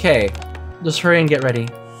 It's okay. Just hurry and get ready.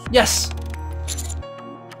 Yes!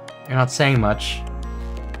 You're not saying much.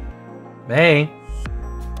 Bae.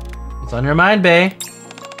 What's on your mind, Bae?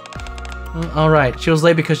 Alright, she was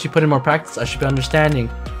late because she put in more practice. I should be understanding.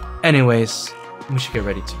 Anyways, we should get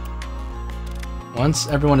ready too. Once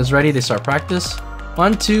everyone is ready, they start practice.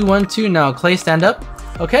 1, 2, 1, 2. Now, Clay, stand up.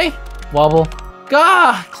 Okay. Wobble.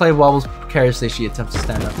 Gah! Clay wobbles precariously. She attempts to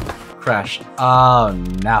stand up. Crash. Oh,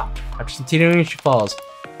 no. After continuing, she falls.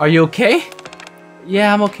 Are you okay?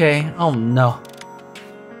 Yeah, I'm okay. Oh, no.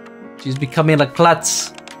 She's becoming a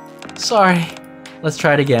klutz. Sorry. Let's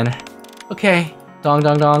try it again. Okay. Dong,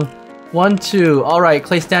 dong, dong. 1, 2. Alright,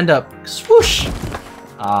 Clay, stand up. Swoosh!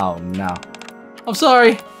 Oh, no. I'm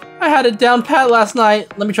sorry. I had it down pat last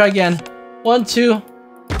night. Let me try again. 1, 2.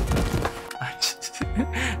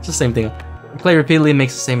 It's the same thing. Clay repeatedly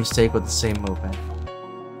makes the same mistake with the same movement.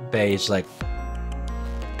 Beige, like...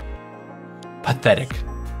 pathetic.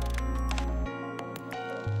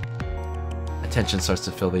 Attention starts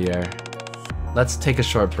to fill the air. Let's take a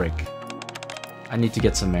short break. I need to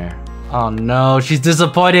get some air. Oh no, she's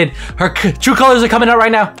disappointed! Her true colors are coming out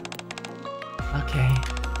right now! Okay.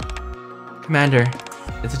 Commander,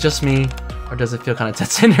 is it just me? Or does it feel kind of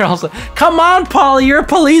tense in here also? Come on, Poli, you're a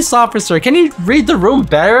police officer! Can you read the room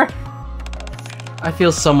better? I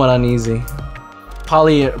feel somewhat uneasy.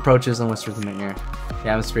 Poli approaches and whispers in my ear. The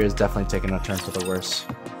atmosphere is definitely taking a turn for the worse.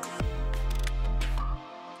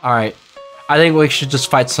 Alright. I think we should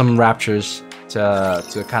just fight some raptures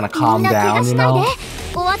to kind of calm down, you know?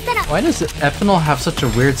 Why does Epinel have such a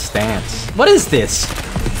weird stance? What is this?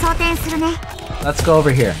 Let's go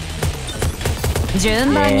over here. Yeah.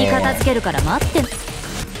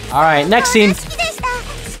 Alright, next scene.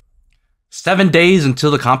 7 days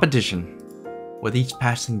until the competition. With each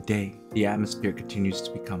passing day, the atmosphere continues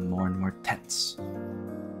to become more and more tense.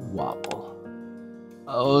 Wobble.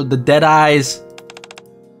 Oh, the dead eyes.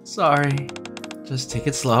 Sorry. Just take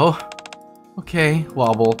it slow. Okay,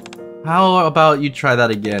 wobble. How about you try that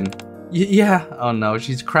again? Yeah. Oh no,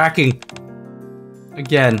 she's cracking.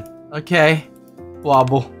 Again. Okay.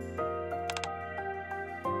 Wobble.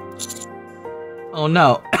 Oh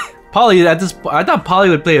no. Poli, at this point, I thought Poli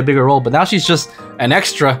would play a bigger role, but now she's just an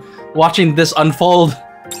extra watching this unfold.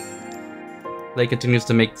 Lei continues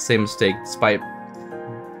to make the same mistake despite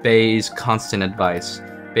Bei's constant advice.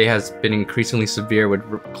 Bei has been increasingly severe with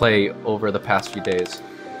Clay over the past few days.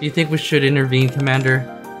 Do you think we should intervene,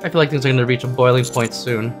 Commander? I feel like things are going to reach a boiling point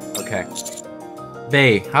soon. Okay.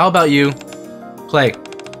 Bei, how about you? Clay,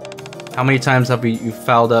 how many times have you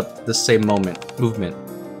fouled up the same movement?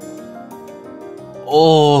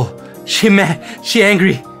 Oh, she mad. She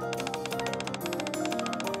angry.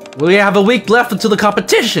 We have a week left until the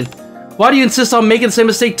competition. Why do you insist on making the same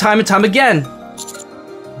mistake time and time again?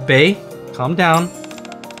 Bei, calm down.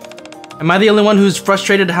 Am I the only one who's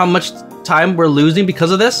frustrated how much time we're losing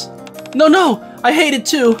because of this? No, I hate it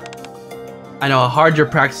too. I know how hard you're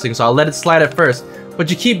practicing, so I'll let it slide at first,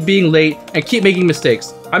 but you keep being late and keep making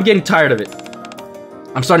mistakes. I'm getting tired of it.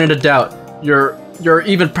 I'm starting to doubt. You're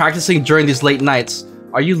even practicing during these late nights.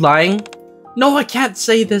 Are you lying? No, I can't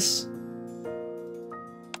say this.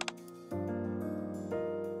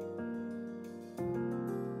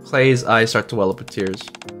 Clay's eyes start to well up with tears.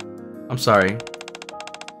 I'm sorry.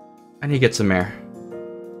 I need to get some air.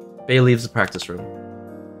 Bei leaves the practice room.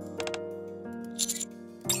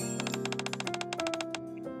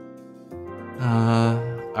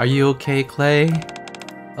 Are you okay, Clay?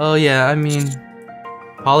 Oh yeah, I mean...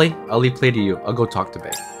 Poli, I'll leave Clay to you. I'll go talk to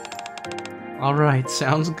Bei. Alright,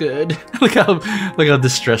 sounds good. look how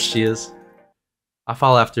distressed she is. I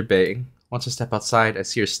follow after Bei. Once I step outside, I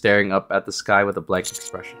see her staring up at the sky with a blank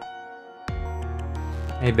expression.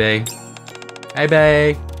 Hey, Bei. Hey,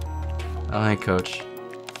 Bei. Oh, hey, Coach.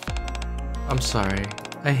 I'm sorry.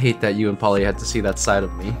 I hate that you and Poli had to see that side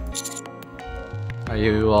of me. Are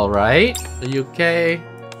you alright? Are you okay?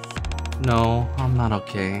 No, I'm not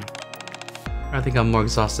okay. I think I'm more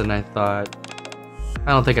exhausted than I thought.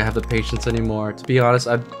 I don't think I have the patience anymore. To be honest,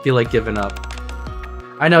 I feel like giving up.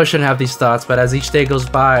 I know I shouldn't have these thoughts, but as each day goes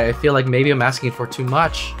by, I feel like maybe I'm asking for too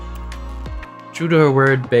much. True to her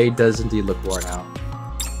word, Bei does indeed look worn out.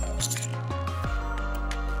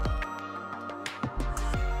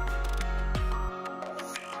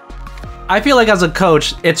 I feel like as a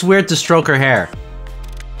coach, it's weird to stroke her hair.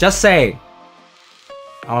 Just say.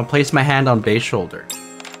 I'm gonna place my hand on Bei's shoulder.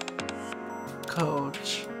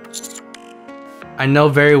 Coach. I know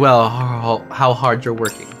very well how hard you're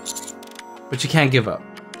working. But you can't give up.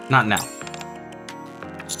 Not now.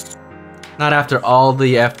 Not after all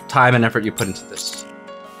the time and effort you put into this.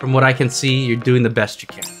 From what I can see, you're doing the best you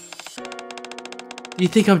can. Do you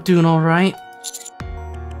think I'm doing alright?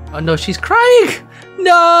 Oh no, she's crying!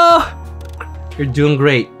 No! You're doing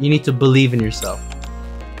great. You need to believe in yourself.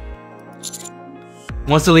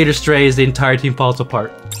 Once the leader strays, the entire team falls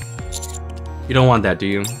apart. You don't want that, do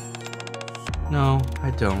you? No, I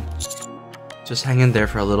don't. Just hang in there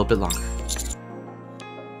for a little bit longer.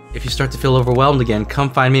 If you start to feel overwhelmed again, come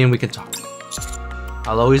find me and we can talk.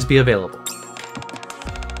 I'll always be available.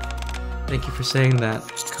 Thank you for saying that,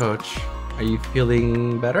 Coach. Are you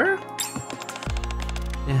feeling better?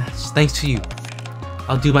 Yes, thanks to you.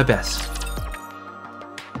 I'll do my best.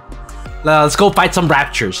 Let's go fight some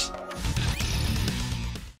raptures.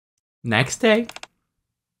 Next day.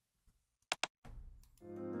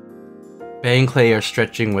 Bay and Clay are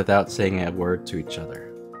stretching without saying a word to each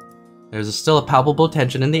other. There's still a palpable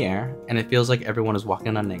tension in the air, and it feels like everyone is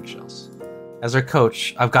walking on eggshells. As their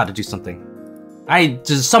coach, I've got to do something. I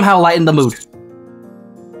just somehow lighten the mood.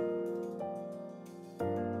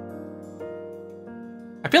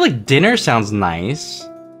 I feel like dinner sounds nice.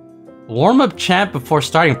 Warm-up chant before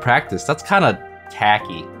starting practice. That's kind of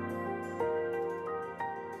tacky.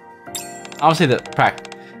 I want to say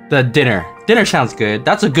the dinner. Dinner sounds good.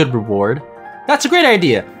 That's a good reward. That's a great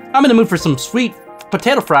idea. I'm in the mood for some sweet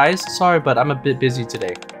potato fries. Sorry, but I'm a bit busy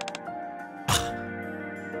today.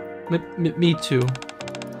 Me too.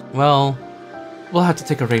 Well, we'll have to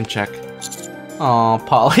take a rain check. Aw,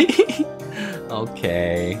 Poli.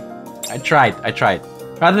 Okay. I tried.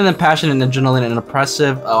 Rather than passion and adrenaline, an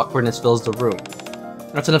oppressive awkwardness fills the room.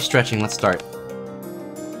 That's enough stretching, let's start.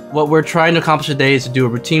 What we're trying to accomplish today is to do a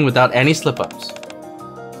routine without any slip-ups.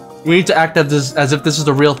 We need to act as if this is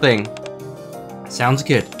the real thing. Sounds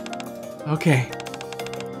good. Okay.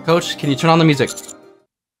 Coach, can you turn on the music?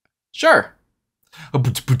 Sure.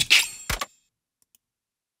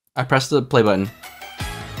 I press the play button.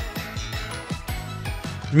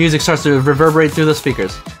 The music starts to reverberate through the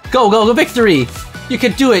speakers. Go, victory! You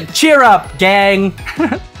can do it! Cheer up, gang!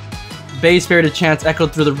 Bay's spirited chants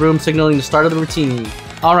echoed through the room, signaling the start of the routine.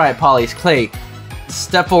 Alright, Poli, Clay,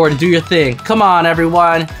 step forward and do your thing. Come on,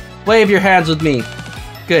 everyone! Wave your hands with me.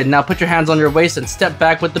 Good, now put your hands on your waist and step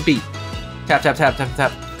back with the beat. Tap, tap, tap, tap,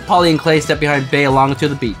 tap. Poli and Clay step behind Bay along to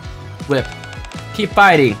the beat. Whip. Keep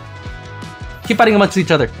fighting. Keep fighting amongst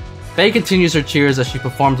each other. Bay continues her cheers as she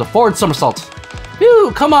performs a forward somersault.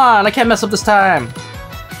 Phew, come on, I can't mess up this time.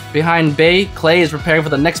 Behind Bay, Clay is preparing for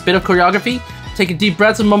the next bit of choreography, taking deep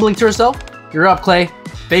breaths and mumbling to herself. You're up, Clay.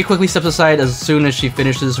 Bay quickly steps aside as soon as she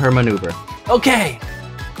finishes her maneuver. Okay.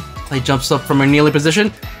 Clay jumps up from her kneeling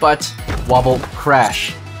position, but wobble,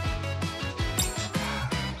 crash.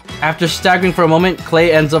 After staggering for a moment,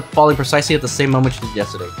 Clay ends up falling precisely at the same moment she did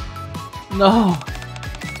yesterday. No.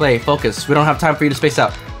 Clay, focus. We don't have time for you to space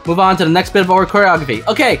out. Move on to the next bit of our choreography.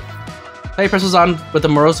 Okay. Clay presses on with a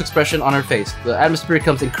morose expression on her face. The atmosphere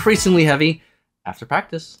becomes increasingly heavy after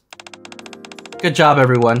practice. Good job,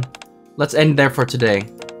 everyone. Let's end there for today.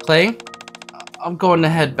 Clay, I'm going to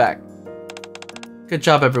head back. Good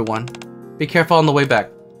job, everyone. Be careful on the way back.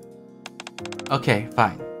 Okay,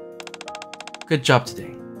 fine. Good job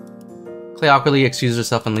today. Clay awkwardly excuses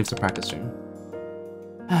herself and leaves the practice room.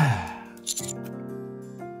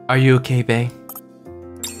 Are you okay, Bay?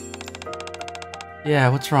 Yeah,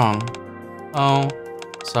 what's wrong? Oh,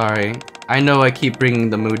 sorry. I know I keep bringing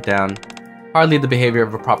the mood down. Hardly the behavior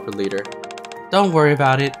of a proper leader. Don't worry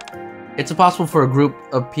about it. It's impossible for a group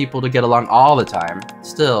of people to get along all the time.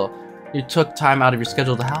 Still, you took time out of your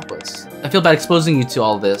schedule to help us. I feel bad exposing you to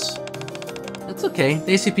all this. It's okay.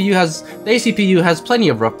 The ACPU has plenty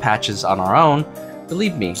of rough patches on our own.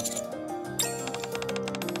 Believe me.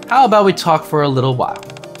 How about we talk for a little while?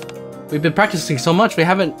 We've been practicing so much, we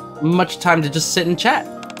haven't much time to just sit and chat.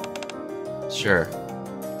 Sure.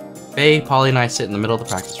 Bay, Poli, and I sit in the middle of the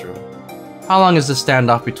practice room. How long is this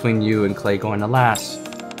standoff between you and Clay going to last?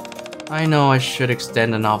 I know I should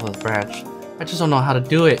extend an olive branch. I just don't know how to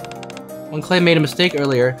do it. When Clay made a mistake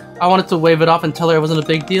earlier, I wanted to wave it off and tell her it wasn't a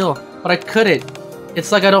big deal, but I couldn't.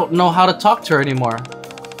 It's like I don't know how to talk to her anymore.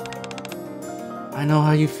 I know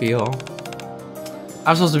how you feel.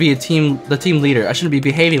 I'm supposed to be the team leader. I shouldn't be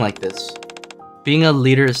behaving like this. Being a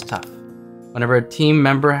leader is tough. Whenever a team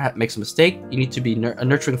member makes a mistake, you need to be a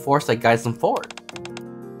nurturing force that guides them forward.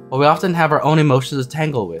 But we often have our own emotions to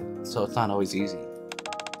tangle with, so it's not always easy.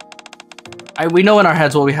 We know in our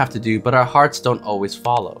heads what we have to do, but our hearts don't always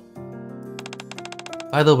follow.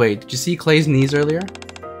 By the way, did you see Clay's knees earlier?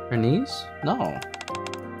 Her knees? No.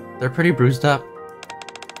 They're pretty bruised up.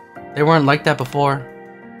 They weren't like that before.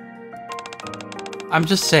 I'm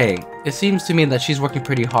just saying, it seems to me that she's working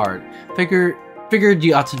pretty hard. Figured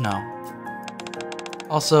you ought to know.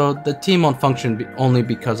 Also, the team won't function only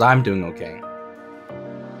because I'm doing okay.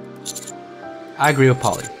 I agree with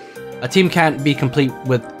Poli. A team can't be complete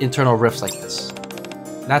with internal rifts like this.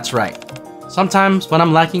 That's right. Sometimes, when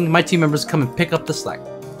I'm lacking, my team members come and pick up the slack.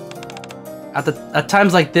 At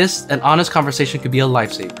times like this, an honest conversation could be a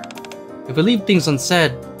lifesaver. If we leave things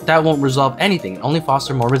unsaid, that won't resolve anything and only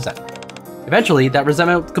foster more resentment. Eventually, that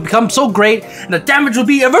resentment could become so great, and the damage will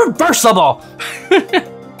be irreversible!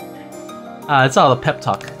 It's all the pep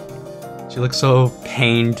talk. She looks so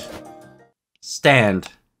pained. Stand.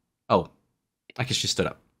 Oh, I guess she stood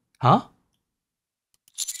up. Huh?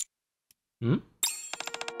 Hmm?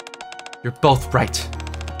 You're both right.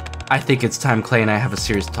 I think it's time Clay and I have a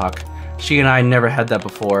serious talk. She and I never had that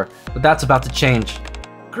before, but that's about to change.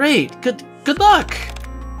 Great, good luck!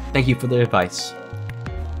 Thank you for the advice.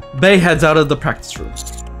 Bae heads out of the practice room.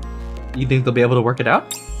 You think they'll be able to work it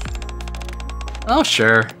out? Oh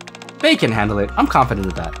sure. Bae can handle it, I'm confident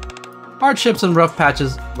of that. Hardships and rough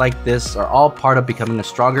patches like this are all part of becoming a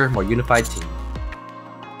stronger, more unified team.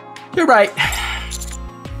 You're right.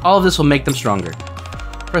 All of this will make them stronger.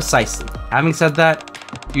 Precisely. Having said that,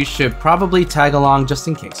 you should probably tag along just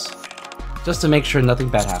in case. Just to make sure nothing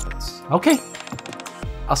bad happens. Okay.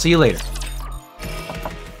 I'll see you later.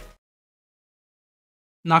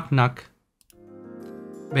 Knock knock.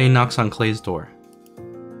 Bae knocks on Clay's door.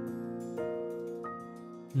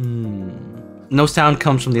 No sound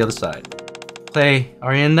comes from the other side. Clay,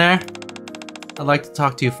 are you in there? I'd like to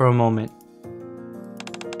talk to you for a moment.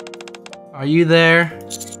 Are you there?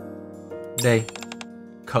 Bae.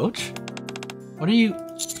 Coach? What are you...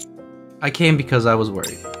 I came because I was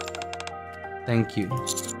worried. Thank you.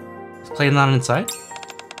 Is Clay not inside?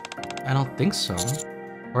 I don't think so.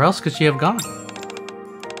 Where else could she have gone?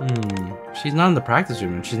 She's not in the practice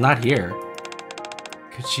room and she's not here.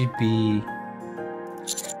 Could she be...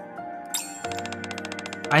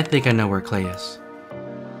 I think I know where Clay is.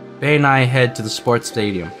 Bae and I head to the sports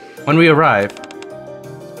stadium. When we arrive...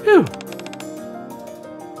 Phew!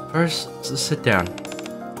 First, sit down.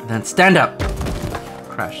 Then stand up!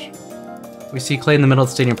 Crash. We see Clay in the middle of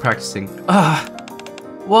the stadium practicing.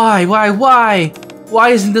 Why? Why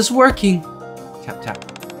isn't this working? Tap tap.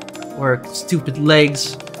 Work, stupid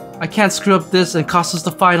legs. I can't screw up this and cost us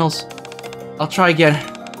the finals. I'll try again.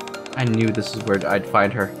 I knew this is where I'd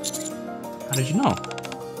find her. How did you know?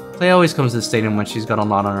 Clay always comes to the stadium when she's got a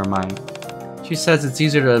lot on her mind. She says it's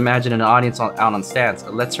easier to imagine an audience out on stands.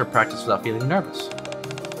 It lets her practice without feeling nervous.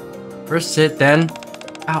 First sit, then...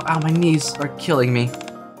 Ow, my knees are killing me.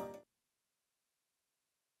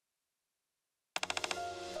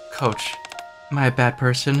 Coach, am I a bad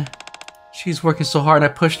person? She's working so hard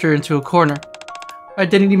and I pushed her into a corner. I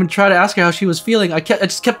didn't even try to ask her how she was feeling. I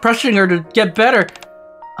just kept pressuring her to get better.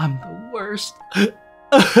 I'm the worst.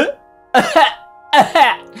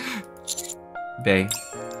 Bae,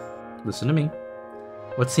 listen to me.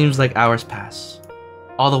 What seems like hours pass.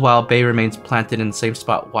 All the while, Bae remains planted in the same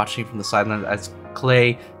spot, watching from the sideline as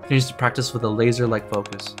Clay continues to practice with a laser-like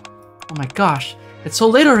focus. Oh my gosh, it's so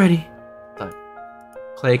late already! Thud.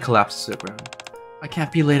 Clay collapses to the ground. I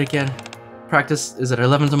can't be late again. Practice is at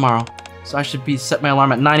 11 tomorrow, so I should set my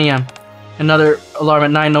alarm at 9 AM, another alarm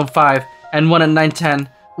at 9:05, and one at 9:10.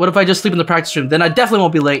 What if I just sleep in the practice room? Then I definitely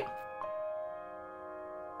won't be late.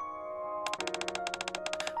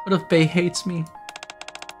 What if Bae hates me?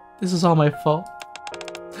 This is all my fault.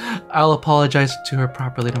 I'll apologize to her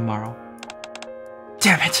properly tomorrow.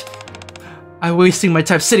 Damn it! I'm wasting my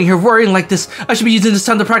time sitting here worrying like this. I should be using this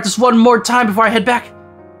time to practice one more time before I head back.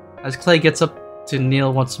 As Clay gets up to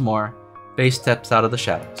kneel once more, Bae steps out of the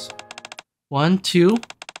shadows. 1, 2.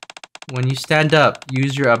 When you stand up,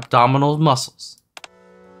 use your abdominal muscles.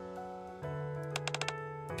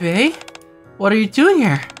 Bae? What are you doing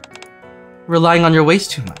here? Relying on your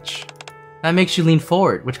waist too much. That makes you lean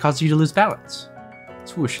forward, which causes you to lose balance.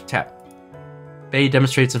 Swoosh, tap. Bae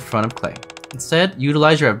demonstrates in front of Clay. Instead,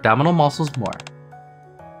 utilize your abdominal muscles more.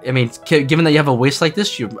 I mean, given that you have a waist like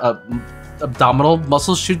this, your abdominal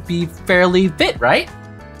muscles should be fairly fit, right?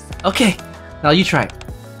 Okay, now you try it.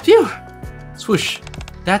 Phew! Swoosh.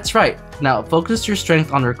 That's right. Now focus your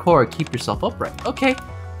strength on your core. Keep yourself upright. Okay.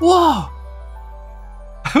 Whoa!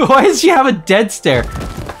 Why does she have a dead stare?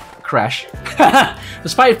 Crash.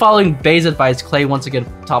 Despite following Bae's advice, Clay once again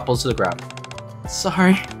topples to the ground.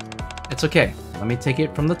 Sorry. It's okay. Let me take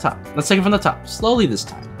it from the top. Let's take it from the top. Slowly this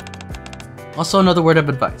time. Also, another word of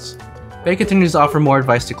advice. Bae continues to offer more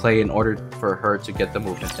advice to Clay in order for her to get the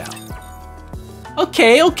movement down.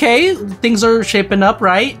 Okay. Things are shaping up,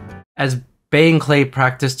 right? As Bae and Clay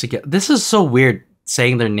practice together. This is so weird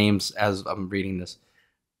saying their names as I'm reading this.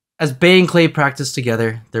 As Bae and Clay practice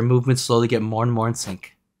together, their movements slowly get more and more in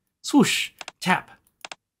sync. Swoosh! Tap!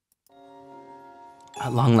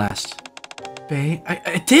 At long last. Bae,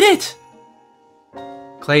 I did it!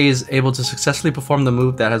 Clay is able to successfully perform the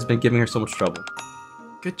move that has been giving her so much trouble.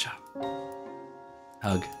 Good job.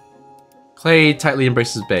 Hug. Clay tightly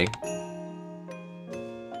embraces Bae.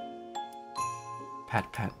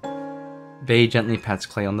 Pat, pat. Bae gently pats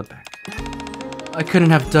Clay on the back. I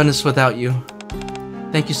couldn't have done this without you.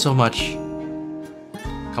 Thank you so much.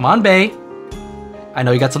 Come on, Bae. I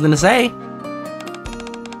know you got something to say.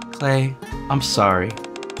 Clay, I'm sorry.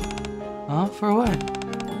 Huh? For what?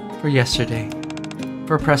 For yesterday.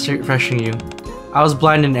 For pressuring you. I was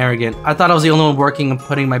blind and arrogant. I thought I was the only one working and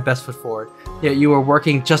putting my best foot forward. Yet you were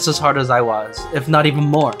working just as hard as I was, if not even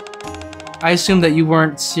more. I assumed that you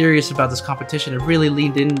weren't serious about this competition and really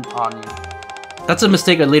leaned in on you. That's a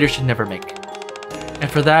mistake a leader should never make.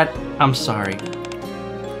 And for that, I'm sorry.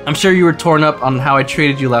 I'm sure you were torn up on how I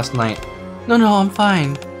treated you last night. No, I'm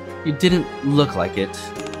fine. You didn't look like it.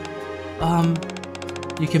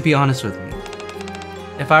 You can be honest with me.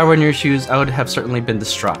 If I were in your shoes, I would have certainly been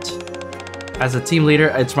distraught. As a team leader,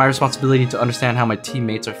 it's my responsibility to understand how my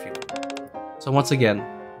teammates are feeling. So once again,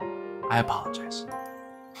 I apologize.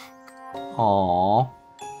 Aww.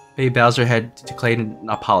 Bae bows her head to Clay in an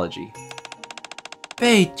apology.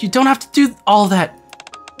 Bae, you don't have to do all that.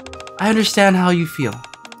 I understand how you feel.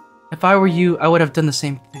 If I were you, I would have done the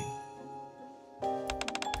same thing.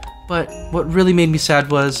 But what really made me sad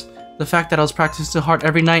was the fact that I was practicing so hard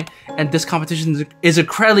every night, and this competition is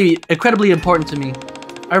incredibly important to me.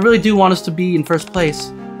 I really do want us to be in first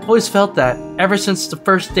place. I've always felt that, ever since the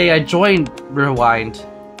first day I joined Rewind.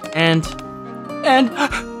 And...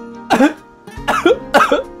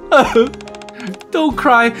 Don't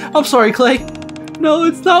cry. I'm sorry, Clay. No,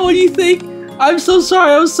 it's not what you think. I'm so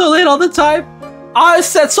sorry I was so late all the time. I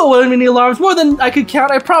set so many alarms, more than I could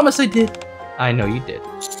count. I promise I did. I know you did.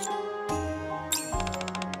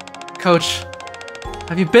 Coach,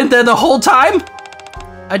 have you been there the whole time?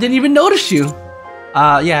 I didn't even notice you.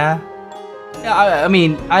 Yeah. I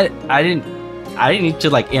mean, I didn't need to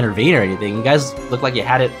like intervene or anything. You guys look like you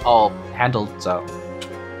had it all handled, so.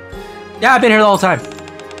 Yeah, I've been here the whole time.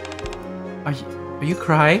 Are you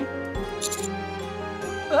crying?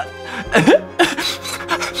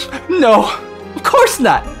 No, of course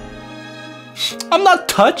not. I'm not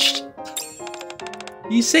touched.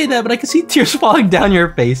 You say that, but I can see tears falling down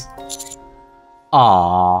your face.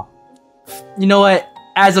 Aww. You know what?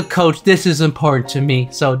 As a coach, this is important to me.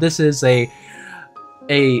 So this is a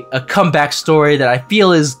comeback story that I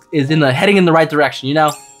feel is heading in the right direction. You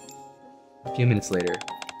know. A few minutes later,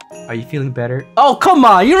 are you feeling better? Oh, come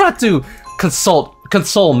on! You don't have to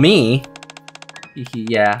console me.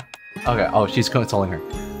 Yeah. Okay. Oh, she's consoling her.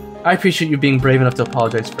 I appreciate you being brave enough to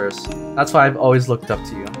apologize first. That's why I've always looked up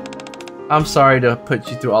to you. I'm sorry to put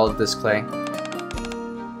you through all of this, Clay.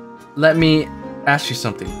 Let me ask you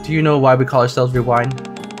something. Do you know why we call ourselves Rewind?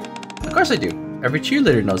 Of course I do. Every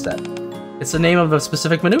cheerleader knows that. It's the name of a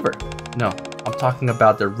specific maneuver. No, I'm talking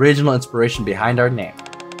about the original inspiration behind our name.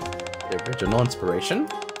 The original inspiration?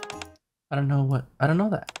 I don't know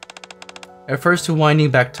that. It refers to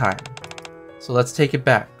winding back time. So let's take it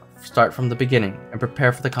back. Start from the beginning and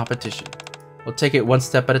prepare for the competition. We'll take it one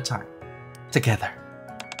step at a time. Together.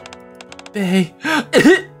 Bae.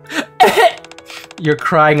 You're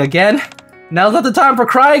crying again? Now's not the time for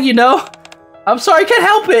crying, you know? I'm sorry, I can't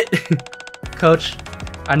help it! Coach,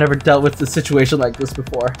 I never dealt with a situation like this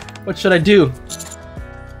before. What should I do?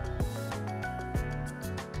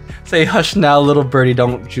 Say, hush now, little birdie,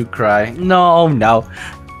 don't you cry. No.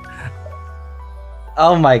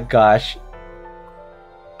 Oh my gosh.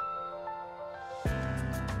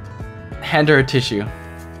 Hand her a tissue.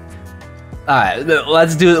 Alright,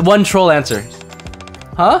 let's do one troll answer.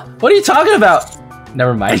 Huh? What are you talking about?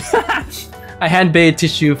 Never mind. I hand Bae a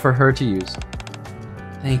tissue for her to use.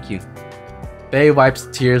 Thank you. Bae wipes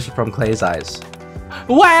tears from Clay's eyes.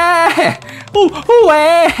 Wah!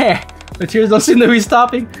 Wah! The tears don't seem to be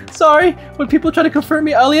stopping. Sorry, when people try to confirm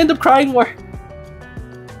me, I only end up crying more.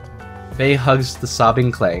 Bae hugs the sobbing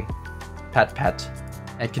Clay. Pat pat.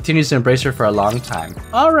 And continues to embrace her for a long time.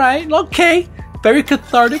 Alright, okay. Very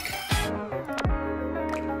cathartic.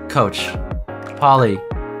 Coach. Poli.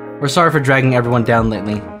 We're sorry for dragging everyone down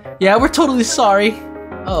lately. Yeah, we're totally sorry.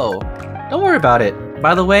 Oh, don't worry about it.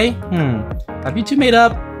 By the way, have you two made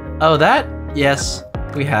up? Oh, that? Yes,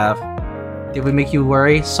 we have. Did we make you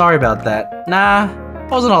worry? Sorry about that. Nah,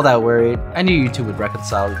 wasn't all that worried. I knew you two would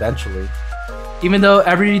reconcile eventually. Even though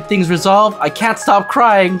everything's resolved, I can't stop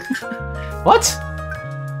crying. What?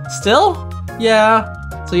 Still?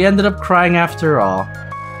 Yeah, so you ended up crying after all.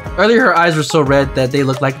 Earlier, her eyes were so red that they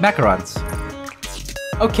looked like macarons.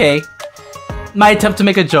 Okay. My attempt to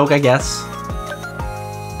make a joke, I guess.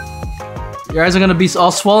 Your eyes are gonna be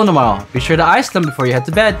all swollen tomorrow. Be sure to ice them before you head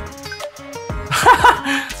to bed.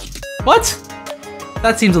 What?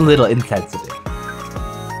 That seems a little insensitive.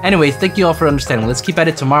 Anyways, thank you all for understanding. Let's keep at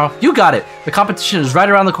it tomorrow. You got it! The competition is right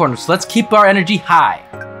around the corner, so let's keep our energy high.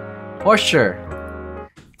 For sure.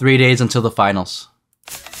 3 days until the finals.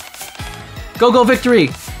 Go, go, victory!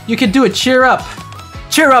 You can do it! Cheer up!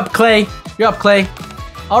 Cheer up, Clay! You're up, Clay!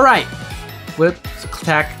 Alright! Whip,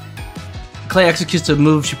 attack. Clay executes the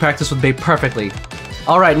move she practiced with Bae perfectly.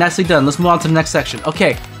 Alright, nicely done. Let's move on to the next section.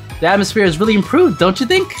 Okay, the atmosphere has really improved, don't you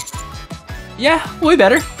think? Yeah, way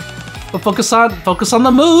better. But focus on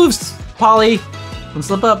the moves, Poli. Don't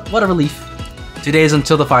slip up. What a relief. 2 days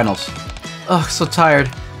until the finals. Ugh, so tired.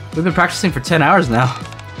 We've been practicing for 10 hours now.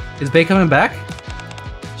 Is Bae coming back?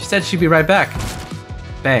 She said she'd be right back.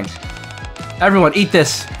 Bang. Everyone, eat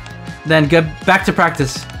this. Then get back to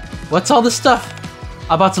practice. What's all this stuff?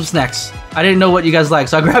 I bought some snacks. I didn't know what you guys like,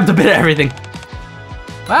 so I grabbed a bit of everything.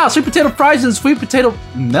 Wow, sweet potato fries and sweet potato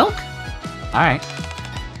milk? Alright.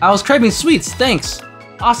 I was craving sweets, thanks.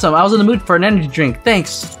 Awesome, I was in the mood for an energy drink,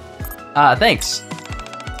 thanks. Thanks.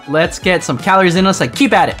 Let's get some calories in us and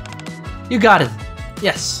keep at it. You got it.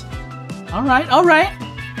 Yes. Alright, alright.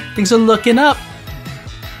 Things are looking up.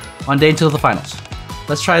 1 day until the finals.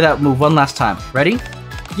 Let's try that move one last time. Ready?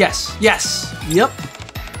 Yes, yes, yep.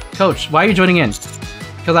 Coach, why are you joining in?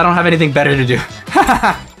 Because I don't have anything better to do.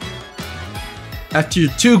 After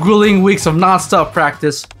 2 grueling weeks of non-stop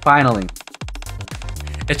practice, finally.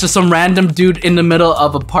 It's just some random dude in the middle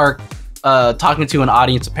of a park talking to an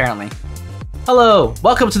audience, apparently. Hello,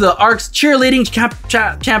 welcome to the Arc Cheerleading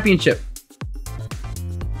Championship.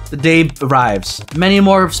 The day arrives. Many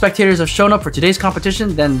more spectators have shown up for today's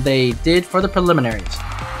competition than they did for the preliminaries.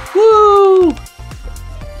 Woo!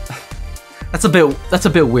 That's a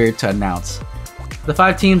bit weird to announce. The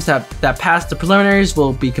 5 teams that passed the preliminaries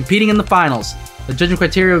will be competing in the finals. The judging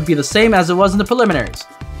criteria will be the same as it was in the preliminaries.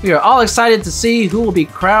 We are all excited to see who will be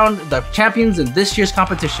crowned the champions in this year's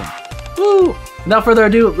competition. Woo! Without further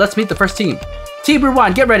ado, let's meet the first team. Team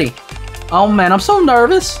Rewind, get ready. Oh man, I'm so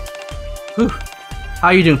nervous. Whew. How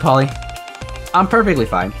are you doing, Poli? I'm perfectly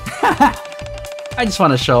fine. I just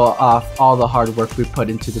want to show off all the hard work we put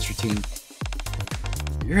into this routine.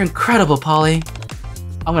 You're incredible, Poli.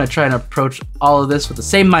 I'm gonna try and approach all of this with the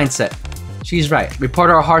same mindset. She's right. We poured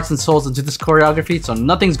our hearts and souls into this choreography, so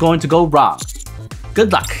nothing's going to go wrong.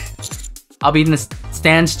 Good luck. I'll be in the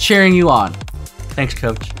stands cheering you on. Thanks,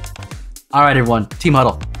 coach. Alright, everyone. Team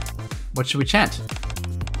huddle. What should we chant?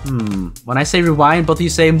 When I say rewind, both of you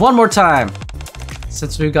say one more time.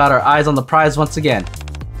 Since we've got our eyes on the prize once again.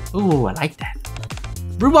 Ooh, I like that.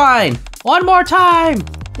 Rewind! One more time!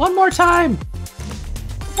 One more time!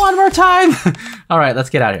 One more time! Alright, let's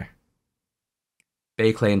get out of here.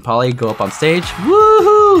 Bae, Clay, and Poli go up on stage.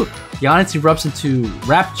 Woohoo! The audience erupts into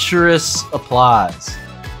rapturous applause.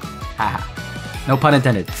 Haha. No pun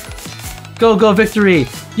intended. Go, go, victory!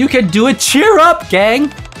 You can do it! Cheer up,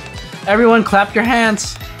 gang! Everyone clap your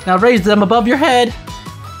hands. Now raise them above your head.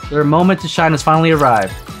 Their moment to shine has finally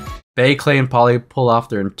arrived. Bae, Clay, and Poli pull off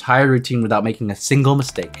their entire routine without making a single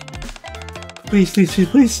mistake. Please, please, please,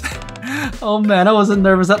 please. Oh man, I wasn't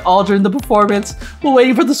nervous at all during the performance, but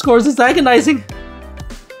waiting for the scores is agonizing.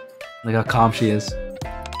 Look how calm she is.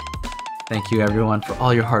 Thank you everyone for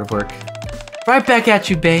all your hard work. Right back at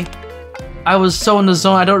you, Bae. I was so in the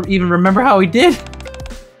zone I don't even remember how we did.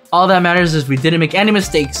 All that matters is we didn't make any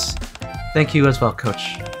mistakes. Thank you as well,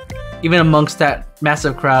 coach. Even amongst that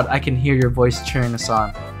massive crowd, I can hear your voice cheering us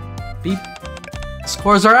on. Beep.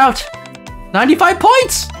 Scores are out! 95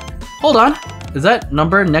 points! Hold on. Is that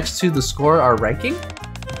number next to the score our ranking?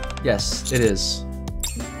 Yes, it is.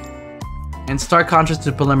 In stark contrast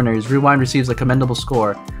to preliminaries, Rewind receives a commendable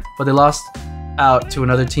score, but they lost out to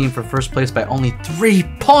another team for first place by only 3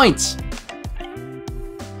 points!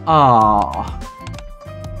 Aww.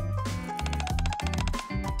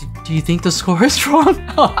 Do you think the score is wrong?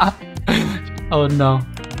 Oh no.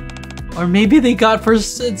 Or maybe they got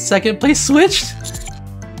first and second place switched?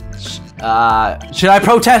 Should I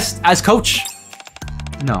protest as coach?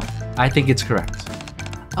 No, I think it's correct.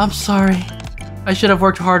 I'm sorry. I should have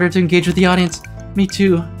worked harder to engage with the audience. Me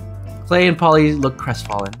too. Clay and Poli look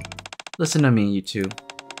crestfallen. Listen to me, you two.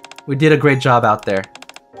 We did a great job out there.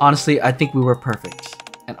 Honestly, I think we were perfect.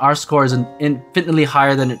 And our score is infinitely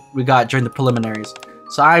higher than we got during the preliminaries.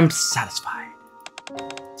 So I'm satisfied.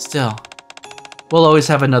 Still, we'll always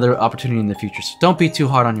have another opportunity in the future, so don't be too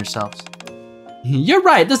hard on yourselves. You're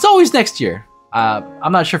right, there's always next year.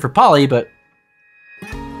 I'm not sure for Poli, but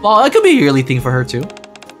Well, it could be a yearly thing for her too.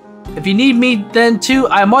 If you need me then too,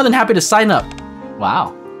 I'm more than happy to sign up.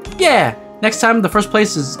 Wow. Yeah, next time the first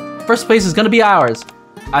place is gonna be ours.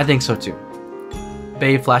 I think so too.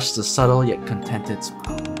 Bae flashes a subtle yet contented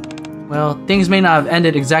smile. Well, things may not have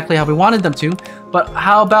ended exactly how we wanted them to, but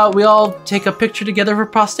how about we all take a picture together for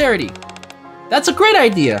posterity? That's a great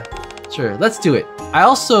idea. Sure, let's do it. I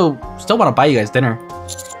also still want to buy you guys dinner.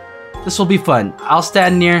 This will be fun. I'll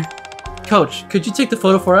stand near. Coach, could you take the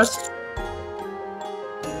photo for us?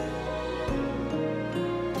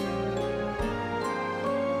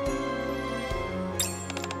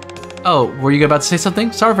 Oh, were you about to say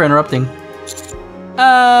something? Sorry for interrupting.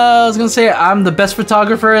 I was gonna say I'm the best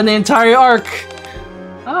photographer in the entire Arc.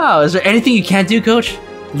 Oh, is there anything you can't do, Coach?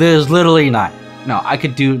 There's literally not. No, I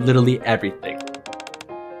could do literally everything.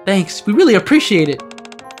 Thanks, we really appreciate it.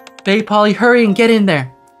 Bae, Poli, hurry and get in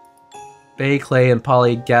there. Bae, Clay, and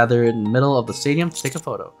Poli gather in the middle of the stadium to take a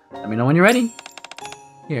photo. Let me know when you're ready.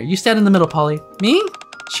 Here, you stand in the middle, Poli. Me?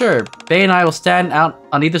 Sure, Bae and I will stand out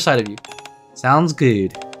on either side of you. Sounds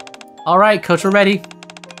good. Alright, Coach, we're ready.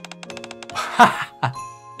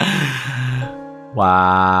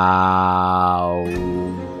 Wow.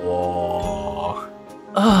 Whoa.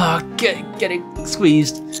 Oh, getting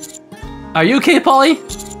squeezed. Are you okay, Poli?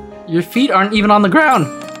 Your feet aren't even on the ground.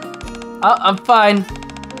 I'm fine.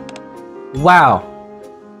 Wow.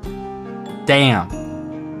 Damn.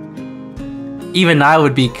 Even I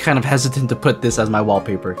would be kind of hesitant to put this as my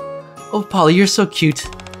wallpaper. Oh, Poli, you're so cute.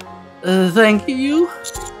 Thank you.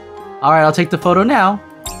 Alright, I'll take the photo now.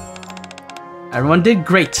 Everyone did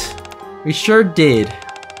great. We sure did.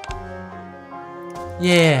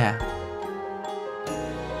 Yeah.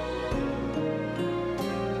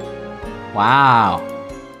 Wow.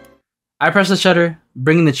 I press the shutter,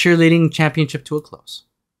 bringing the cheerleading championship to a close.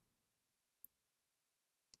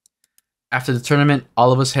 After the tournament,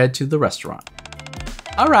 all of us head to the restaurant.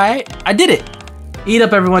 Alright, I did it! Eat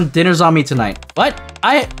up, everyone. Dinner's on me tonight. What?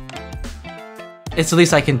 It's the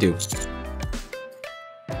least I can do.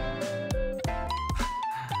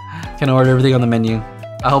 Can I order everything on the menu?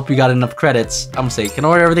 I hope you got enough credits. I'm gonna say, can I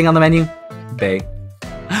order everything on the menu? Bae.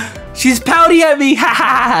 She's pouty at me! Ha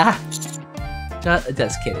ha!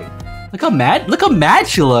 Just kidding. Look how mad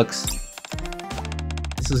she looks.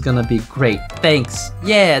 This is gonna be great. Thanks.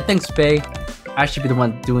 Yeah, thanks, Bae. I should be the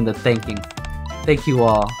one doing the thanking. Thank you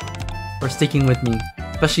all for sticking with me,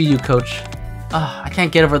 especially you, Coach. I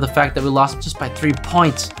can't get over the fact that we lost just by 3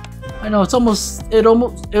 points. I know it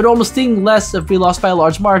would almost sting less if we lost by a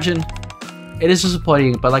large margin. It is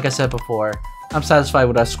disappointing, but like I said before, I'm satisfied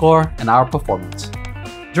with our score and our performance.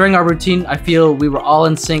 During our routine, I feel we were all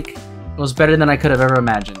in sync. It was better than I could have ever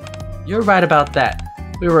imagined. You're right about that.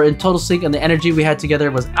 We were in total sync and the energy we had together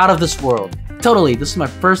was out of this world. Totally, this is my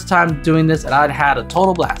first time doing this and I had a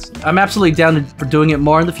total blast. I'm absolutely down for doing it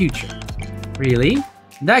more in the future. Really?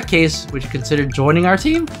 In that case, would you consider joining our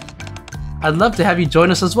team? I'd love to have you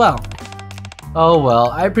join us as well. Oh well,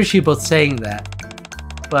 I appreciate both saying that.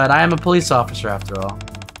 But I am a police officer after all.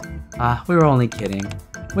 We were only kidding.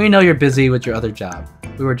 We know you're busy with your other job.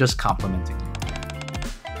 We were just complimenting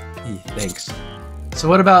you. Thanks. So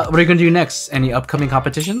what are you going to do next? Any upcoming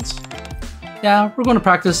competitions? Yeah, we're going to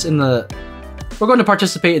participate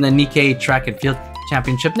in the NIKKE Track and Field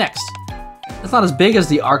Championship next. It's not as big as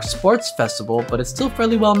the Arc Sports Festival, but it's still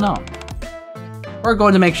fairly well known. We're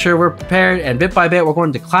going to make sure we're prepared, and bit by bit, we're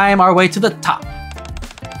going to climb our way to the top.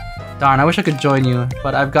 Darn, I wish I could join you,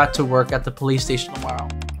 but I've got to work at the police station tomorrow.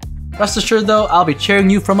 Rest assured though, I'll be cheering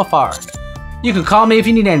you from afar. You can call me if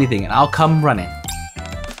you need anything, and I'll come running.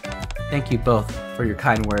 Thank you both for your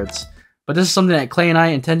kind words, but this is something that Clay and I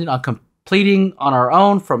intended on completing on our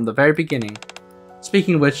own from the very beginning.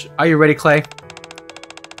 Speaking of which, are you ready, Clay?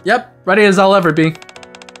 Yep, ready as I'll ever be.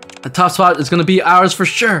 The top spot is gonna be ours for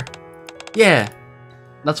sure. Yeah,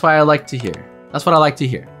 that's what I like to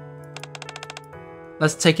hear.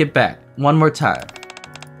 Let's take it back one more time.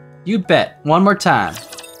 You bet, one more time.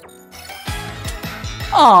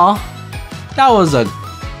 Aw, that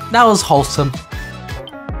was wholesome.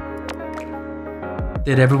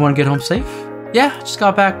 Did everyone get home safe? Yeah, just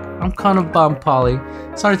got back. I'm kind of bummed, Poli.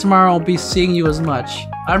 Sorry tomorrow I won't be seeing you as much.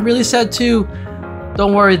 I'm really sad too.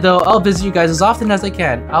 Don't worry though, I'll visit you guys as often as I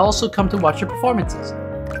can. I'll also come to watch your performances.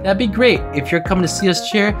 That'd be great. If you're coming to see us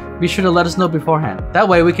cheer, be sure to let us know beforehand. That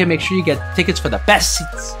way we can make sure you get tickets for the best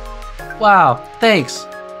seats. Wow, thanks.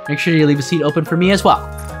 Make sure you leave a seat open for me as well.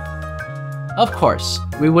 Of course,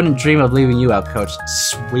 we wouldn't dream of leaving you out, Coach.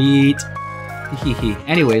 Sweet. Hehe.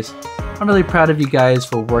 Anyways, I'm really proud of you guys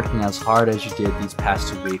for working as hard as you did these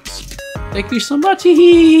past 2 weeks. Thank you so much.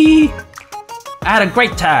 Hehe. I had a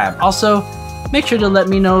great time. Also, Make sure to let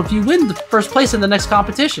me know if you win the first place in the next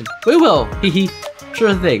competition. We will. Hee.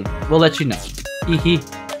 Sure thing. We'll let you know. Hee.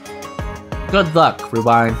 Good luck,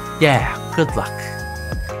 Rewind. Yeah, good luck.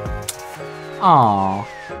 Aww.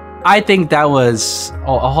 I think that was...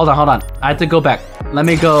 Oh, hold on. I have to go back. Let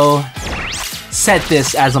me go set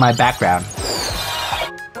this as my background.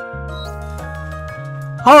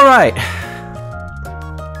 Alright.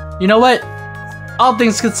 You know what? All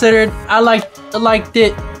things considered, I liked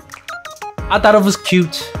it. I thought it was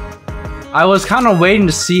cute. I was kind of waiting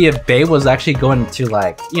to see if Bae was actually going to,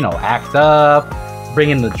 like, you know, act up, bring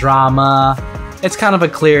in the drama. It's kind of a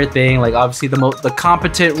clear thing, like obviously the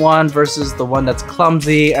competent one versus the one that's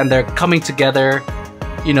clumsy, and they're coming together,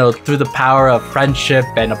 you know, through the power of friendship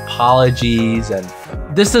and apologies. And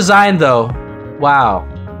this design though, wow.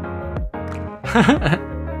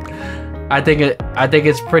 I think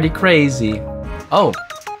it's pretty crazy. Oh,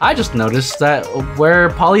 I just noticed that where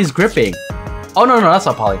Poli's gripping. Oh no, that's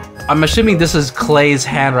not Poli. I'm assuming this is Clay's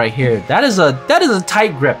hand right here. That is a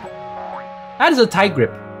tight grip. That is a tight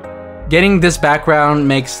grip. Getting this background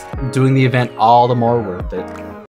makes doing the event all the more worth it.